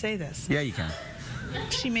if I can say this. Yeah, you can.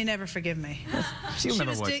 She may never forgive me. She'll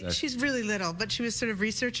never watch this. She's really little, but she was sort of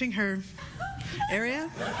researching her area.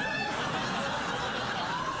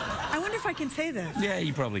 if I can say this. Yeah,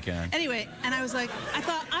 you probably can. Anyway, and I was like, I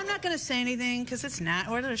thought, I'm not going to say anything because it's not,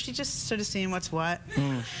 or she's just sort of seeing what's what.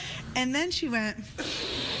 And then she went.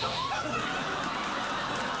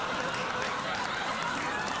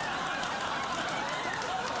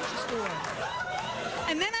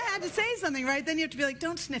 And then I had to say something, right? Then you have to be like,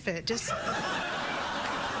 don't sniff it. Just.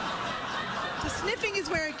 The sniffing is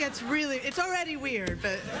where it gets really, it's already weird,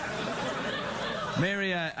 but.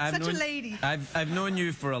 Mary, I've known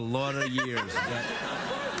you for a lot of years.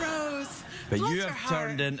 Poor Rose. But Bless you her have heart.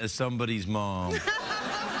 turned into somebody's mom.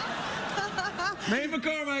 Mary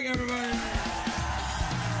McCormack, everybody.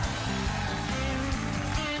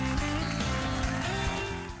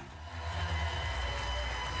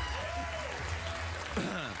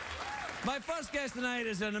 My first guest tonight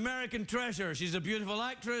is an American treasure. She's a beautiful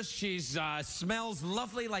actress. She smells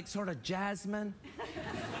lovely, like sort of jasmine.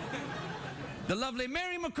 The lovely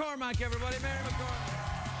Mary McCormack, everybody. Mary McCormack.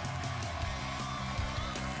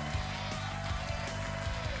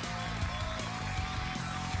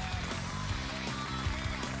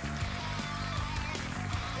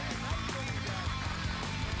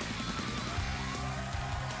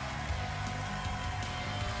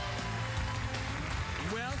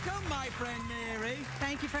 Welcome, my friend Mary.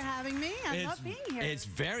 Thank you for having me. I love being here. It's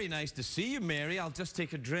very nice to see you, Mary. I'll just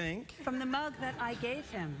take a drink. From the mug that I gave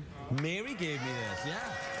him. Mary gave me this, yeah.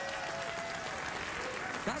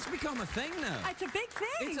 That's become a thing now. It's a big thing.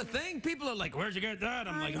 It's a thing. People are like, where'd you get that?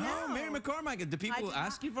 I'm like, oh, Mary McCormack. Do people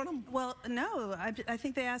ask you for them? Well, no. I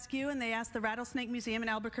think they ask you, and they ask the Rattlesnake Museum in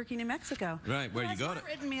Albuquerque, New Mexico. Right, where you got it.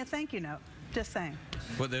 Written me a thank you note. Just saying.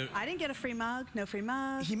 But I didn't get a free mug. No free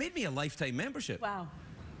mug. He made me a lifetime membership. Wow.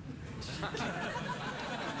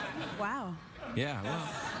 Wow. Yeah, well,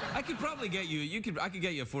 I could probably get you. I could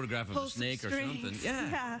get you a photograph of a snake or something.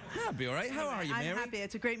 Yeah. That'd be all right. How are you, Mary? I'm happy.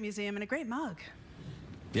 It's a great museum and a great mug.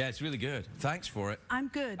 Yeah, it's really good. Thanks for it. I'm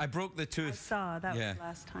good. I broke the tooth. I saw. That was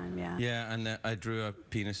last time, yeah. Yeah, and I drew a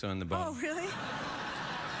penis on the bottom. Oh, really?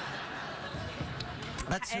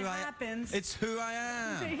 That's who I happens. It's who I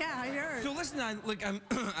am. Yeah, I heard. So listen, I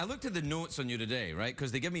looked at the notes on you today, right?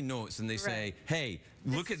 Because they give me notes and they say, hey,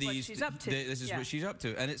 look at these. This is what she's up to. This is what she's up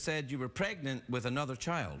to. And it said you were pregnant with another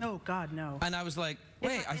child. Oh, God, no. And I was like,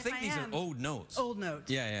 wait, I think these are old notes. Old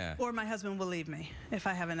notes. Yeah. Or my husband will leave me if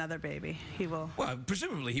I have another baby. He will. Well,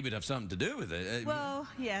 presumably he would have something to do with it. Well,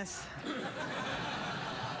 yes.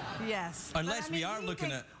 Yes. Unless we are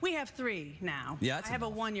looking at... We have 3 now. Yeah, I have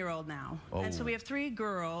a 1-year-old now. Oh. And so we have 3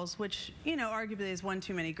 girls, which, you know, arguably is one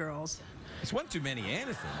too many girls. It's one too many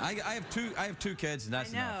anything. I have two kids, and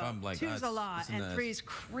that's enough. I'm like, 2's a lot, and 3's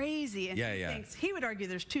crazy. And he would argue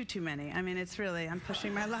there's 2 too many. I mean, it's really, I'm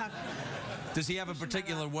pushing my luck. Does he have a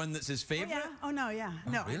particular one that's his favorite? Oh, yeah. Oh, no, yeah.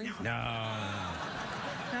 No. Really? No.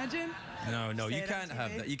 Imagine? No, you can't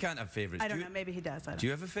have that. You can't have favorites. I don't know. Maybe he does. Do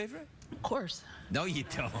you have a favorite? Of course. No, you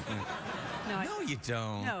don't. No, you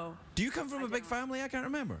don't. No. Do you come from a big family? I can't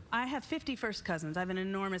remember. I have 50 first cousins. I have an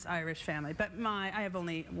enormous Irish family, but I have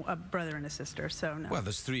only a brother and a sister, so no. Well,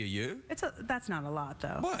 there's 3 of you. That's not a lot,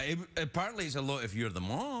 though. Well, apparently it's a lot if you're the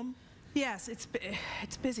mom. Yes, it's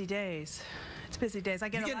busy days. It's busy days. I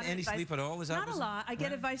get you getting any sleep at all? Is that not a lot? I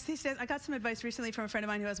get advice these days. I got some advice recently from a friend of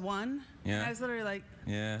mine who has 1. Yeah. And I was literally like,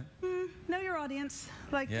 know your audience.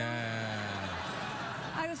 Like,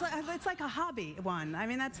 I was like, it's like a hobby one. I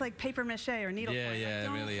mean, that's like paper mache or needlepoint. Yeah,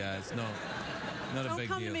 like, really. It's not a big deal. Don't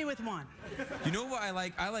come to me with 1. You know what I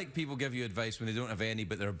like? I like people give you advice when they don't have any,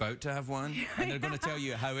 but they're about to have one, and they're going to tell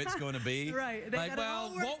you how it's going to be. Right. Like, well,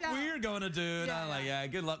 what we're going to do. And I'm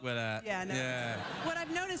like, good luck with that. Yeah, no. Yeah. What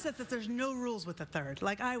I've noticed is that there's no rules with the 3rd.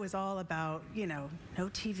 Like, I was all about, no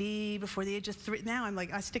TV before the age of 3. Now I'm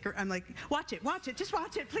like, I'm like, watch it, just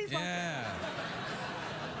watch it, please watch it.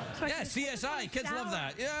 So CSI, kids love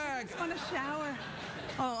that. Yeah. I just want to shower.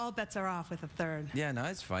 Oh, all bets are off with the 3rd. Yeah, no,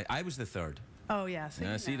 it's fine. I was the 3rd. Oh, yeah.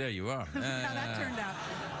 See, there you are. How that turned out.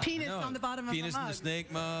 Penis on the bottom of the mug. Penis in the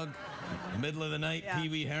snake mug. Middle of the night, Pee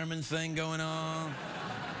Wee Herman thing going on.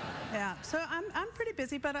 Yeah, so I'm pretty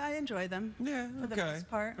busy, but I enjoy them. Yeah, for the most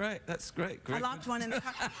part. Right, that's great. I locked one in the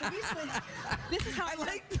car. This is how I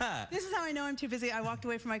like that. This is how I know I'm too busy. I walked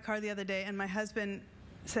away from my car the other day, and my husband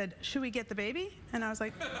said, should we get the baby? And I was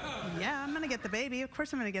like, yeah, I'm going to get the baby. Of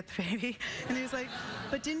course I'm going to get the baby. And he was like,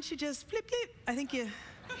 but didn't you just blip, blip? I think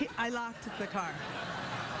I locked the car.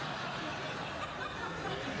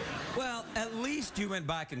 Well, at least you went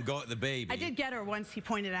back and got the baby. I did get her once, he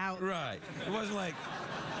pointed out. Right. It wasn't like,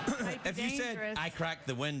 if you said, I cracked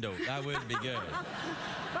the window, that wouldn't be good.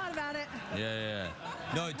 Thought about it. Yeah.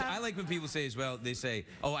 No, I like when people say as well, they say,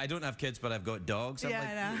 oh, I don't have kids, but I've got dogs. I'm Yeah, like,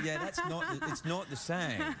 I know. yeah, that's not, it's not the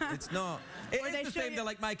same. It's not. Or they It's the show same, you- they're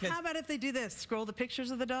like my kids. How about if they do this? Scroll the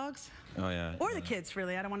pictures of the dogs? Oh, yeah. Or the kids,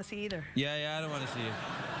 really. I don't want to see either. Yeah, I don't want to see you.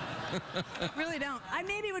 Really don't. I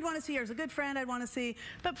maybe would want to see her as a good friend. I'd want to see.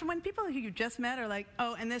 But from when people who you just met are like,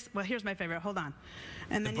 oh, and this, well, here's my favorite. Hold on.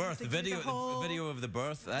 And The then you birth, have the to do video, the video of the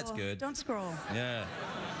birth, that's Oh, good. Don't scroll. Yeah.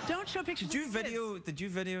 Don't show pictures Did you of the kids. Did you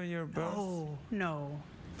video your birth? Oh, no.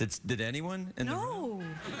 Did anyone in the room? No.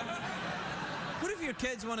 What if your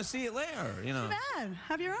kids want to see it later, you know? Bad.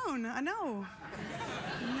 Have your own. I know.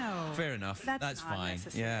 No. Fair enough. That's not fine.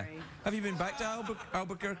 necessary. Yeah. Have you been back to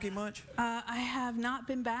Albuquerque much? I have not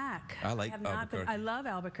been back. I like have not been- Albuquerque. I love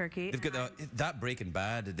Albuquerque. They've got that Breaking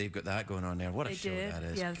Bad. They've got that going on there. What a They show did. that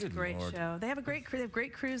is. Yeah, it's a Good great Lord. show. They have a great they have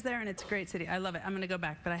great crews there, and it's a great city. I love it. I'm going to go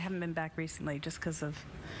back, but I haven't been back recently just because of,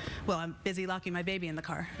 well, I'm busy locking my baby in the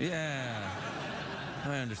car. Yeah.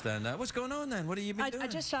 I understand that. What's going on then? What have you been doing? I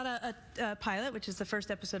just shot a pilot, which is the first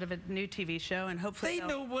episode of a new TV show, and hopefully They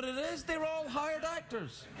know what it is. They're all hired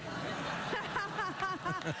actors.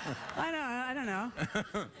 I don't know.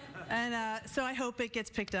 And so I hope it gets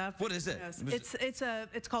picked up. What is it? Who knows?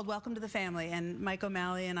 It's called Welcome to the Family, and Mike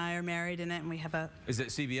O'Malley and I are married in it, and we have a. Is it a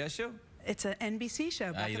CBS show? It's an NBC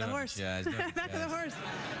show. Back you of the don't- horse. yeah, it's not- Back of the horse.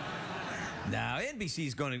 Now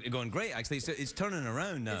NBC's going great. Actually, it's turning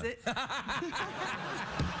around now. Is it?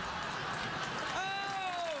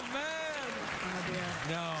 Oh man! Oh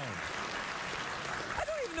dear. No. I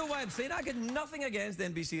don't even know why I'm saying. I got nothing against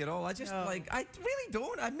NBC at all. I just No. I really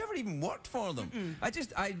don't. I've never even worked for them. I'm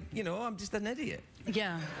just an idiot.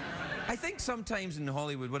 Yeah. I think sometimes in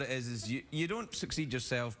Hollywood what it is you don't succeed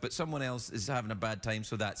yourself, but someone else is having a bad time,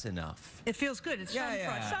 so that's enough. It feels good. It's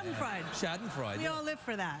Schadenfreude. Schadenfreude. We all live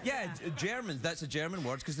for that. Yeah, Germans, that's a German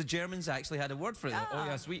word, because the Germans actually had a word for it. Oh,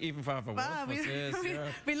 yes, we even have a word Wow, for this. Yeah.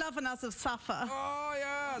 we love an us of suffer. Oh,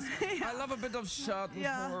 yes. I love a bit of Schadenfreude.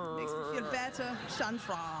 Yeah, makes me feel better.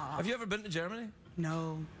 Schadenfreude. Have you ever been to Germany?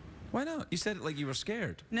 No. Why not? You said it like you were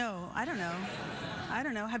scared. No, I don't know. I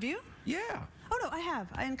don't know. Have you? Yeah. Oh, no, I have.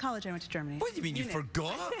 In college, I went to Germany. What do you mean, you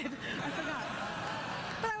forgot? I did. I forgot.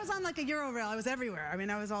 But I was on like a Eurorail. I was everywhere. I mean,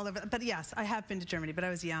 I was all over. But yes, I have been to Germany, but I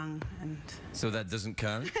was young. And So that doesn't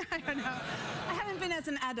count? I don't know. I haven't been as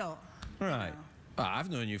an adult. Right. I've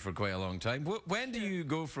known you for quite a long time. When do you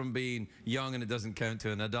go from being young and it doesn't count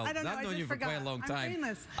to an adult? I don't know. I've known I you just for quite a forgot. long I'm time.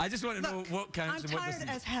 brainless. I just want to know Look, what counts and what I'm doesn't.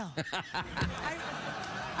 tired as hell.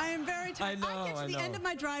 I am very tired. I know, get to I the know. end of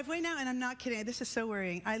my driveway now, and I'm not kidding. This is so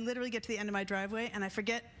worrying. I literally get to the end of my driveway, and I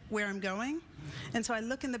forget where I'm going. And so I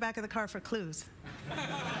look in the back of the car for clues.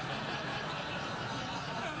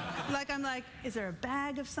 I'm like, is there a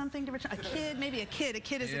bag of something to return? A kid, maybe a kid. A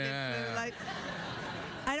kid is a good clue. Like,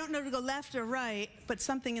 I don't know to go left or right, but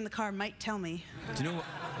something in the car might tell me. Do you know what?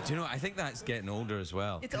 I think that's getting older as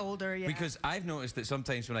well. It's older, yeah. Because I've noticed that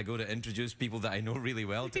sometimes when I go to introduce people that I know really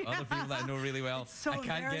well to other people that I know really well, It's so I can't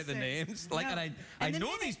get the embarrassing. names. Like, No. and I the know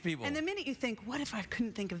minute- these people. And the minute you think, what if I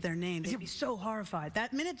couldn't think of their name? They'd be so horrified.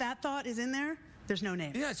 That minute that thought is in there, there's no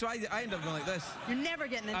name. Yeah, so I end up going like this. You're never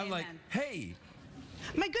getting a I'm name like, then. hey,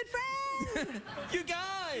 My good friend! you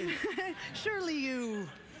guys Surely you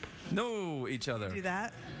know each other. do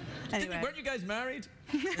that. Anyway, Weren't you guys married?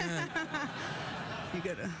 you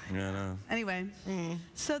gotta. Yeah, no. Anyway,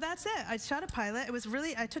 so that's it. I shot a pilot. It was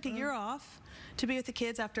really, I took a year off to be with the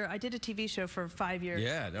kids after I did a TV show for 5 years.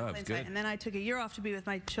 Yeah, no, it was good. And then I took a year off to be with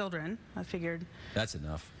my children. I figured, That's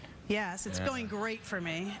enough. yes, it's Yeah. going great for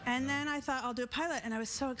me. And then I thought I'll do a pilot, and I was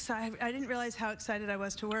so excited. I didn't realize how excited I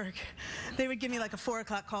was to work. They would give me like a 4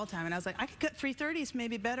 o'clock call time, and I was like, I could get 3:30s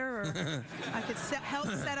maybe better, or I could help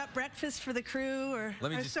set up breakfast for the crew, or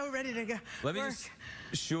Let me I was just- so ready to go. Let me work. just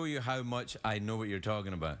show you how much I know what you're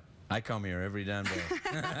talking about. I come here every damn day.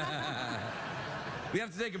 We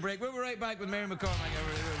have to take a break. We'll be right back with Mary McCormack.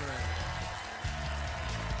 We'll be right back.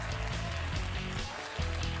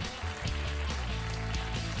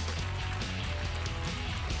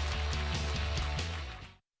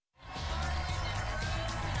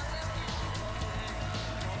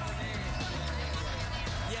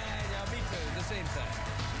 Yeah, me too. The same thing.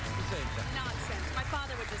 The same thing. Nonsense. My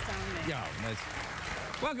father would disown me. Yeah, nice.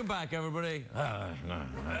 Welcome back, everybody.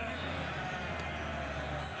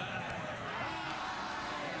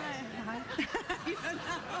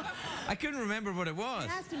 I couldn't remember what it was.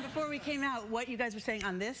 I asked him before we came out what you guys were saying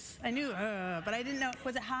on this. I knew, but I didn't know.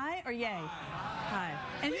 Was it hi or yay? Hi.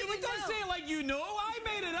 And he But didn't don't know. say it like you know. I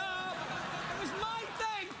made it up. It was my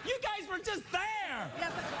thing. You guys were just there.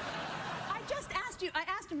 Yeah, but I just asked you. I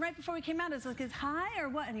asked him right before we came out. I was like, is hi or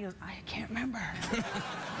what? And he goes, I can't remember.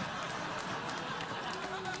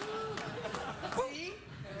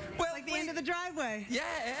 the driveway. Yeah,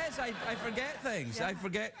 it is. I forget things. Yeah. I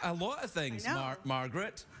forget a lot of things, I know.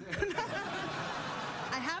 Margaret.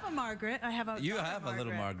 I have a Margaret. I have a. You have a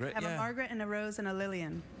little Margaret, I have yeah. a Margaret and a Rose and a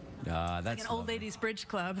Lillian. Ah, that's Like an old lovely. ladies bridge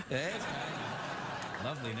club. It is.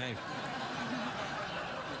 Lovely name.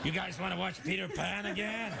 You guys want to watch Peter Pan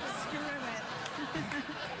again? Screw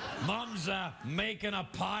it. Mom's making a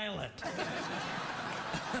pilot.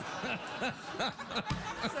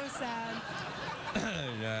 So sad.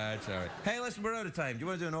 Yeah, it's all right. Hey, listen, we're out of time. Do you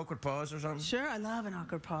want to do an awkward pause or something? Sure, I love an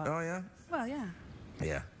awkward pause. Oh, yeah? Well, yeah.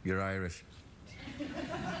 Yeah, you're Irish.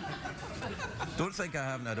 Don't think I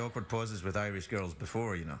haven't had awkward pauses with Irish girls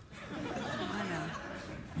before, you know. I know.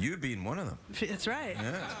 You being one of them. That's right.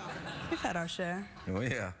 Yeah. We've had our share. Oh,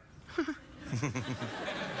 yeah.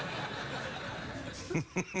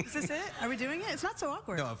 Is this it? Are we doing it? It's not so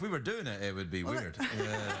awkward. No, if we were doing it, it would be weird.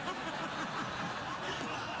 Yeah.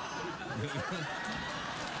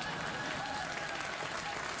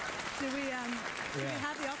 Do we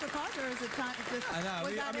have the awkward pause, or is it time? I know.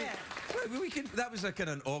 Was that it? We could. That was like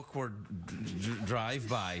an awkward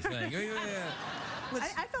drive-by thing. Yeah.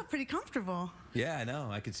 I felt pretty comfortable. Yeah, I know.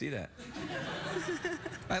 I could see that.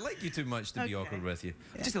 I like you too much to be Okay. awkward with you.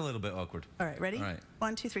 Yeah. Just a little bit awkward. All right, ready? All right.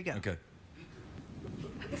 1, 2, 3, go. Okay.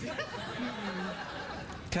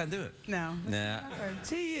 Can't do it. No. Nah.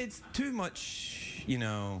 See, it's too much, you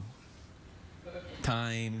know,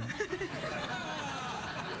 time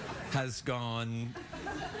has gone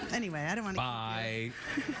Anyway, I don't want to. by.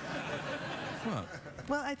 What?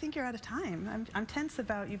 Well, I think you're out of time. I'm tense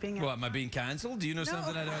about you being out. What, am I being cancelled? Do you know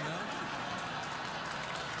something I don't know?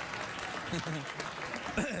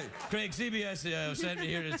 Craig, CBS sent me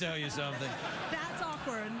here to tell you something. That's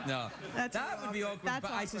awkward. No, That's that would be awkward, That's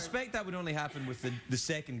but I awkward. suspect that would only happen with the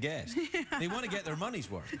second guest. They want to get their money's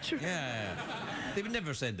worth. True. Yeah. They would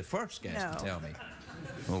never send the first guest No. to tell me.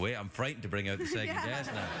 Oh, wait, I'm frightened to bring out the second Yeah.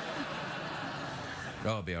 guest now. Oh,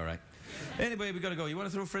 it'll be all right. Anyway, we got to go. You want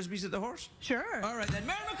to throw frisbees at the horse? Sure. All right, then.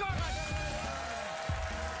 Mary McCormack!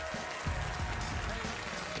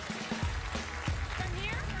 From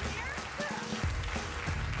here?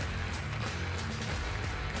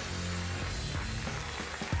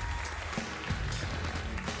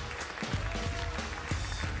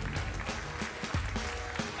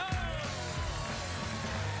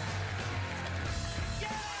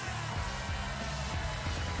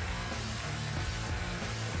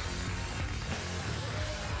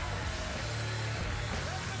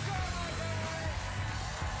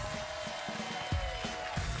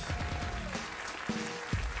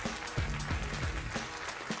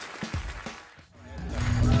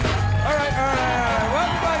 All right.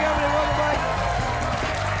 Welcome back, everybody.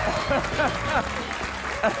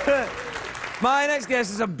 Welcome back. My next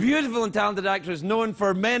guest is a beautiful and talented actress known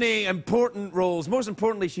for many important roles. Most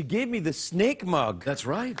importantly, she gave me the snake mug. That's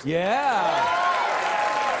right. Yeah.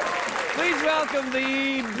 Please welcome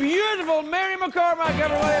the beautiful Mary McCormack,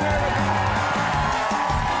 everybody. Mary McCormack.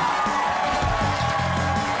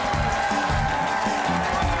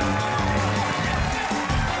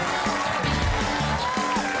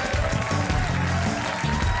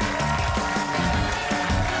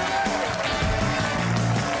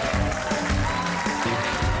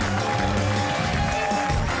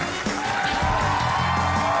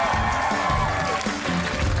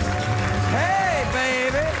 Hey,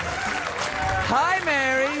 baby. Hi,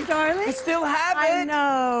 Mary. Darling? You still have it? I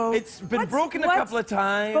know. It's been broken a couple of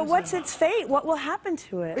times. But what's its fate? What will happen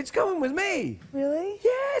to it? It's going with me. Really?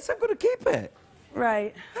 Yes, I'm going to keep it.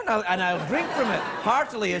 Right. And I'll drink from it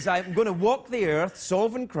heartily as I'm going to walk the earth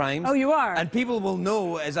solving crimes. Oh, you are? And people will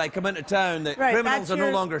know as I come into town that Right, criminals that's are no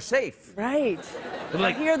your- longer safe. Right. They're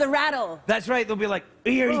like, I hear the rattle. that's right, they'll be like,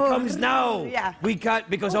 here he Oh, comes now. yeah. We can't,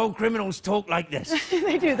 because all criminals talk like this.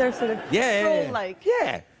 They do. They're sort of troll-like.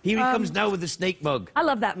 Yeah. Here he comes now with the snake mug. I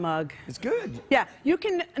love that mug. It's good. Yeah, you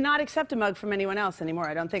can not accept a mug from anyone else anymore,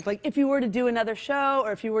 I don't think. Like, if you were to do another show,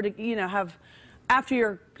 or if you were to, you know, have, after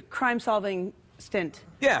your crime-solving stint,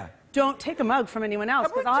 Yeah. don't take a mug from anyone else,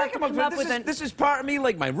 because I'll have to come up with an... This is part of me,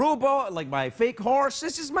 like my robot, like my fake horse.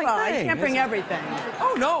 This is my Well, thing. you can't bring This is- everything.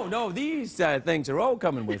 Oh, no. These things are all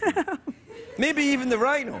coming with me. Maybe even the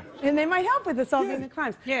rhino. And they might help with the solving the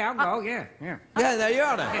crimes. Yeah, I'll go, yeah. Yeah, there you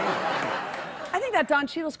are. Now. I think that Don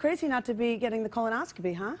Cheadle's crazy not to be getting the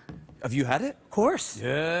colonoscopy, huh? Have you had it? Of course.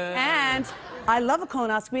 Yeah. And I love a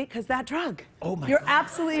colonoscopy because that drug. Oh, my You're God.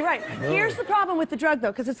 absolutely right. Here's the problem with the drug,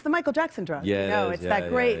 though, because it's the Michael Jackson drug. Yeah, You know, it is. it's Yeah, that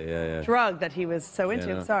great yeah. drug that he was so into.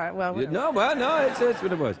 Yeah. Sorry. Well, whatever. No, well, no, it's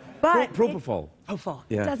what it was. But Propofol. Propofol.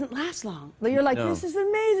 Yeah. It doesn't last long. You're like, No. this is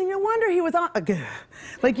amazing. No wonder he was on.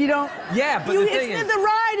 Like, you don't. Yeah, but the thing is, the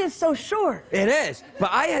ride is so short. it is.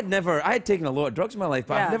 But I had taken a lot of drugs in my life,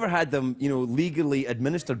 but I've Yeah. never had them, you know, legally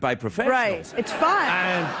administered by professionals. Right. It's fun.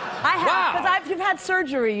 And I have, wow. because if you've had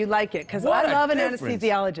surgery, you like it. Because What I a love an difference.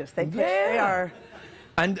 anesthesiologist. They are.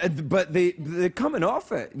 And but they're coming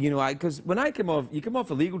off it, you know, because when I come off, you come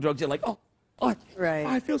off illegal drugs, you're like, oh, Right.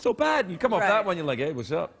 I feel so bad. And you come off Right. that one, you're like, hey,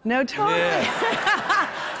 what's up? No, totally.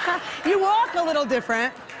 Yeah. You walk a little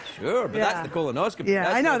different. Sure, but Yeah. that's the colonoscopy. Yeah,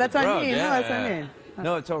 That's I know, not the that's what I drug. mean. No, Yeah. that's what I mean.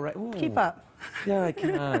 No, it's all right. Ooh. Keep up. Yeah, I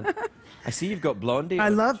can. I see you've got Blondie. I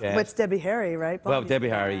on love the chest. what's Debbie Harry, right? Well, Blondie. Debbie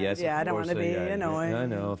Harry, yes. Yeah, of I don't course, want to be yeah, annoying. I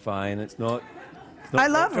know, fine. It's not I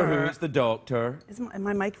love Doctor her. Who, it's the doctor. Is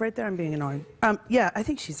my mic right there? I'm being annoying. Yeah, I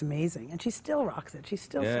think she's amazing, and she still rocks it. She's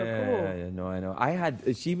still so cool. Yeah, no, I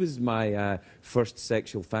know. She was my first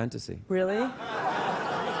sexual fantasy. Really?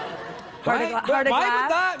 Why Heart of would glass?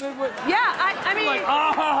 that? Yeah, I mean,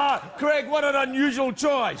 Like, Craig, what an unusual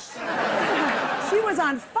choice. she was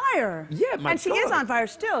on fire. Yeah, my And she is God. on fire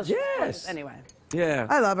still. She's Yes. Anyway, Yeah.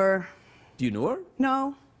 I love her. Do you know her?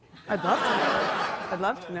 No, I'd love to. I'd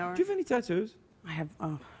love to know her. Do you have any tattoos? I have.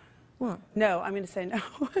 Oh. What? No, I'm going to say no,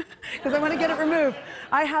 because I want to get it removed.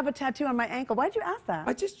 I have a tattoo on my ankle. Why'd you ask that?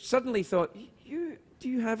 I just suddenly thought, do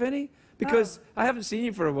you have any? Because I haven't seen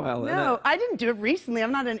you for a while. and No, I didn't do it recently.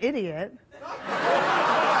 I'm not an idiot.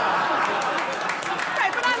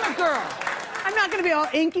 Right, but I'm a girl. I'm not going to be all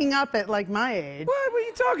inking up at like my age. What are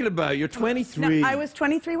you talking about? You're 23. No, I was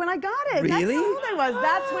 23 when I got it. Really? That's how old I was.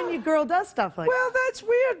 That's when your girl does stuff like Well, that's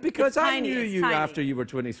weird because It's I tiny, knew it's you tiny. after you were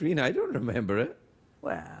 23 and I don't remember it.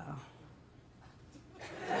 Well.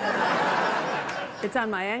 It's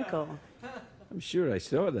on my ankle. I'm sure I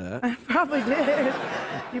saw that. I probably did.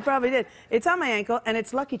 You probably did. It's on my ankle, and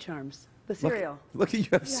it's Lucky Charms, the cereal. Look, you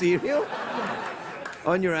have cereal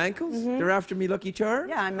on your ankles? They're after me, Lucky Charms?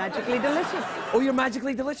 Yeah, I'm magically delicious. Oh, you're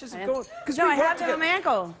magically delicious, of I am. course. No, I have that on my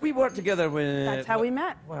ankle. We worked together when... That's how we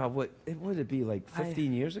met. Wow, what would it be, like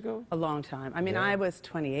 15 years ago? A long time. I mean, Yeah. I was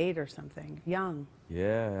 28 or something, young.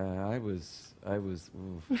 Yeah, I was...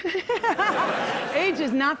 oof. Age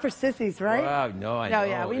is not for sissies, right? Wow, no, I No, know.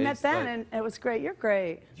 yeah, we met It's then, like- and it was great. You're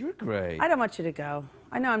great. You're great. I don't want you to go.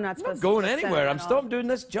 I know I'm not I'm supposed not going to. just send anywhere. it I'm off. stopped doing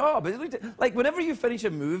this job. Like, whenever you finish a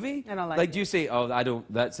movie, I don't like it. do you say, oh, I don't,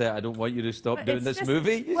 that's it, I don't want you to stop But doing it's this just-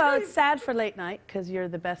 movie? You Well, say- it's sad for late night because you're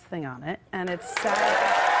the best thing on it, and it's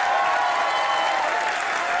sad.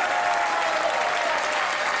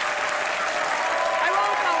 I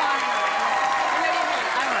won't go on. I know you mean.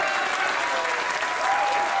 I won't.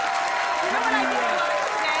 You know what I did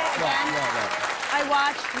today again? I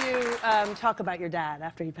watched you talk about your dad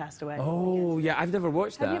after he passed away. Oh, yeah, I've never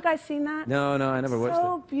watched that. Have you guys seen that? No, I never watched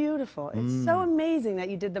So beautiful. It's so amazing that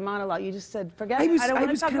you did the monologue. You just said, forget I it. was- I don't I want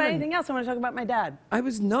to was talk about kinda- anything else. I want to talk about my dad. it. I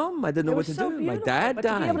was numb. I didn't know It what was to so do. beautiful. My dad but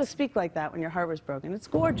died. to be able to speak like that when your heart was broken, it's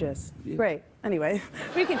gorgeous. Great. Anyway,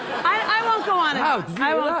 we can. I won't go on. Wow, And did you I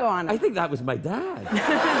hear won't that? go on. I think that was my dad.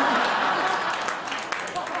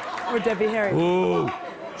 Or Debbie Harry. Oh,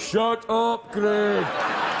 shut up, Craig.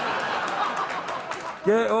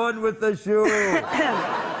 Get on with the show.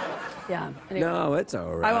 Yeah. Anyway, No, it's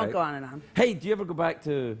all right. I won't go on and on. Hey, do you ever go back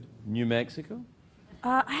to New Mexico?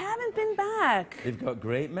 I haven't been back. They've got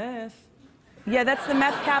great meth. Yeah, that's the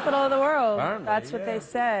meth capital of the world. Apparently, That's what yeah. they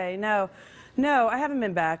say. No, I haven't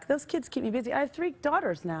been back. Those kids keep me busy. I have 3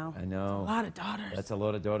 daughters now. I know. A lot of daughters. That's a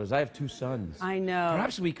lot of daughters. I have 2 sons. I know.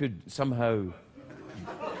 Perhaps we could somehow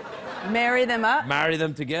Marry them up. marry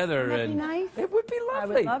them together. Wouldn't that be and nice? It would be I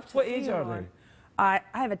lovely. would love to What see age you are more. they? I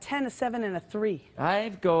have a 10, a 7, and a 3.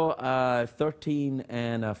 I've got 13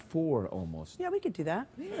 and a 4 almost. Yeah, we could do that.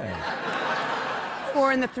 Yeah.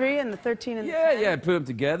 4 and the 3 and the 13 and the Yeah, 10. yeah, put them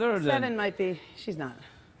together. and 7 then- might be. She's not.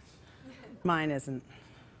 Mine isn't.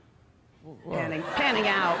 Panning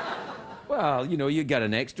out. Well, you know, you got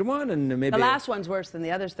an extra one and maybe... The last one's worse than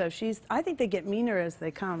the others, though. I think they get meaner as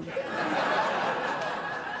they come.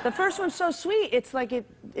 The first one's so sweet. It's like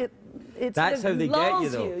it's That's how they get you,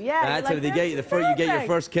 lulls though. Yeah, That's you're how they like, get you. The first you get your perfect.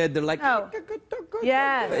 first kid, they're like... Oh.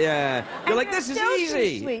 Yes. Yeah. You're And like, they're this is still too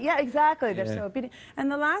easy. Sweet. Yeah, exactly. They're Yeah. so obedient.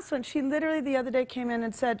 And the last one, she literally the other day came in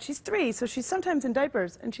and said, she's 3, so she's sometimes in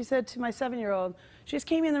diapers. And she said to my 7-year-old, she just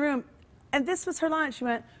came in the room, and this was her line. She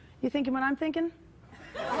went, "You thinking what I'm thinking?"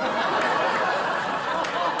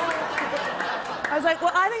 I was like,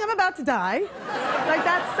 well, I think I'm about to die. Like,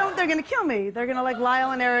 that's so, they're gonna kill me. They're gonna, like,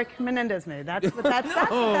 Lyle and Eric Menendez me. That's what that is.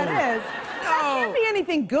 That can't be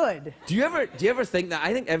anything good. Do you ever think that?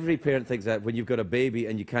 I think every parent thinks that when you've got a baby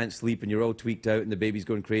and you can't sleep and you're all tweaked out and the baby's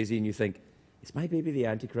going crazy and you think, is my baby the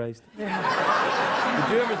Antichrist? Yeah.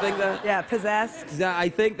 Did you ever think that? Yeah, possessed. Yeah, I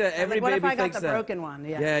think that every like, baby what if I thinks got the that. broken one?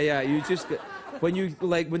 Yeah. Yeah, yeah. You just when you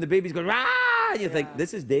like when the baby's going rah, you think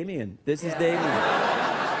this is Damien. This is Damien.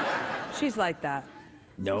 She's like that.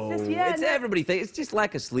 No, It's everybody thinks it's just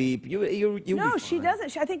lack of sleep. You. No, she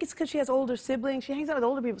doesn't. I think it's because she has older siblings. She hangs out with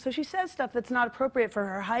older people, so she says stuff that's not appropriate for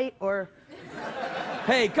her height or.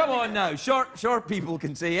 Hey, come on now. Short people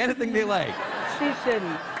can say anything they like. She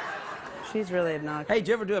shouldn't. She's really obnoxious. Hey, did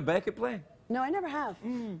you ever do a Beckett play? No, I never have.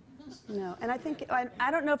 No, and I think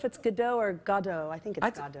I don't know if it's Godot or Godot. I think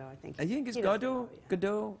it's Godot. I think it's Godot.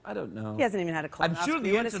 Godot. I don't know. He hasn't even had a colonoscopy. I'm sure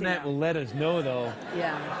the internet will let us know, though.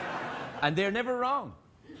 Yeah. And they're never wrong.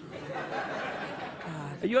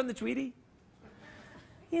 God. Are you on the Tweety?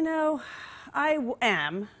 You know, I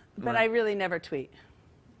am, but I really never tweet.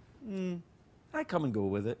 I come and go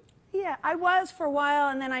with it. Yeah, I was for a while,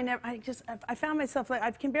 and then I found myself, like,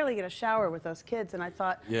 I can barely get a shower with those kids, and I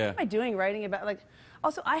thought, what am I doing writing about, like,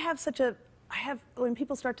 also, when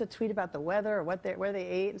people start to tweet about the weather or where they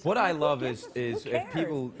ate. And stuff, What I like, love is if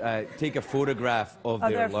people take a photograph of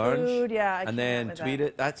their lunch food, and then tweet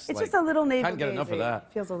it. That's it's like, just a little navel-gazing. Can't get enough of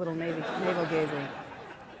that. Feels a little navel-gazing.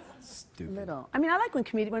 Stupid. Little. I mean, I like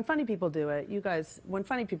when funny people do it. You guys, when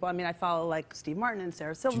funny people, I mean, I follow like Steve Martin and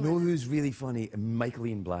Sarah Do Silverman. you know who's really funny? Michael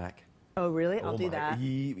Ian Black. Oh, really? I'll do that.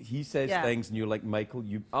 He says things and you're like, Michael,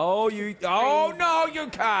 oh no, you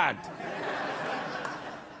can't.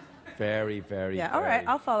 Very, very. Yeah, all right,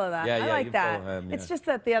 I'll follow that. Yeah, I like you that. follow him, yeah. It's just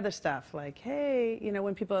that the other stuff, like, hey, you know,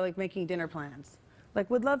 when people are like making dinner plans, like,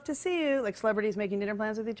 would love to see you, like celebrities making dinner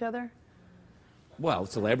plans with each other. Well,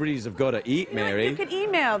 celebrities have got to eat, You know, Mary. you could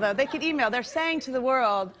email, though. They could email. They're saying to the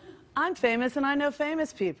world, I'm famous and I know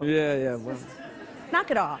famous people. Yeah. Well, Knock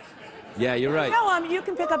it off. yeah, you're right. Tell them you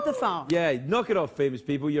can pick up the phone. Yeah, knock it off, famous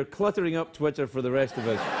people. You're cluttering up Twitter for the rest of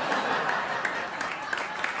us.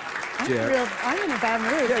 I'm in a bad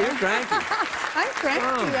mood. Yeah, you're cranky. I'm cranky.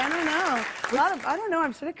 I don't know. I don't know.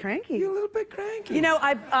 I'm sort of cranky. You're a little bit cranky. You know,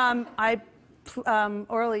 I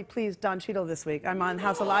orally pleased Don Cheadle this week. I'm on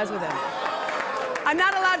House of Lies with him. I'm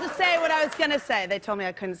not allowed to say what I was going to say. They told me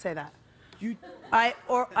I couldn't say that. I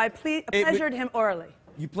pleasured him orally.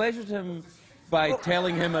 You pleasured him by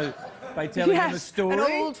telling him a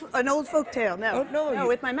story? An old folk tale. No, no,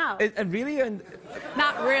 with my mouth. Really? And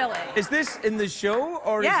not really. is this in the show,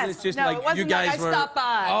 or yes. is this just no, like it wasn't you guys like I were? stopped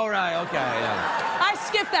by. All right. Okay. Yeah. I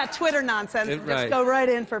skipped that Twitter nonsense and just go right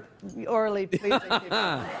in for orally pleasing people.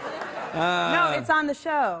 No, it's on the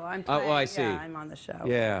show. I'm playing. Oh, I see. Yeah, I'm on the show.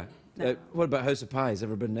 Yeah. No. What about House of Pies?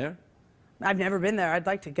 Ever been there? I've never been there. I'd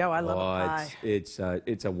like to go. I love a pie. It's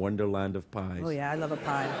a wonderland of pies. Oh yeah, I love a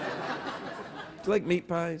pie. Do you like meat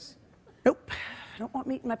pies? Nope. I don't want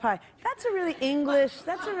meat in my pie. That's a really English.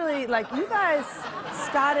 That's a really, like, you guys,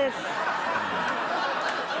 Scottish.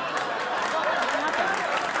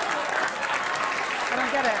 I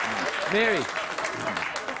don't get it.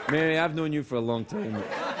 Mary, I've known you for a long time,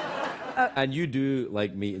 and you do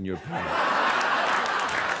like meat in your pie.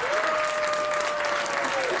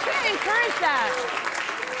 You shouldn't encourage that.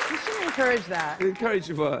 You shouldn't encourage that.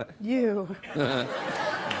 Encourage what? You.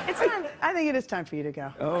 It's time. I think it is time for you to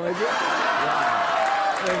go. Oh, is it?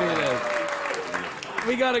 Yeah. Maybe it is.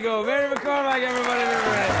 We gotta go. Mary McCormack, everybody.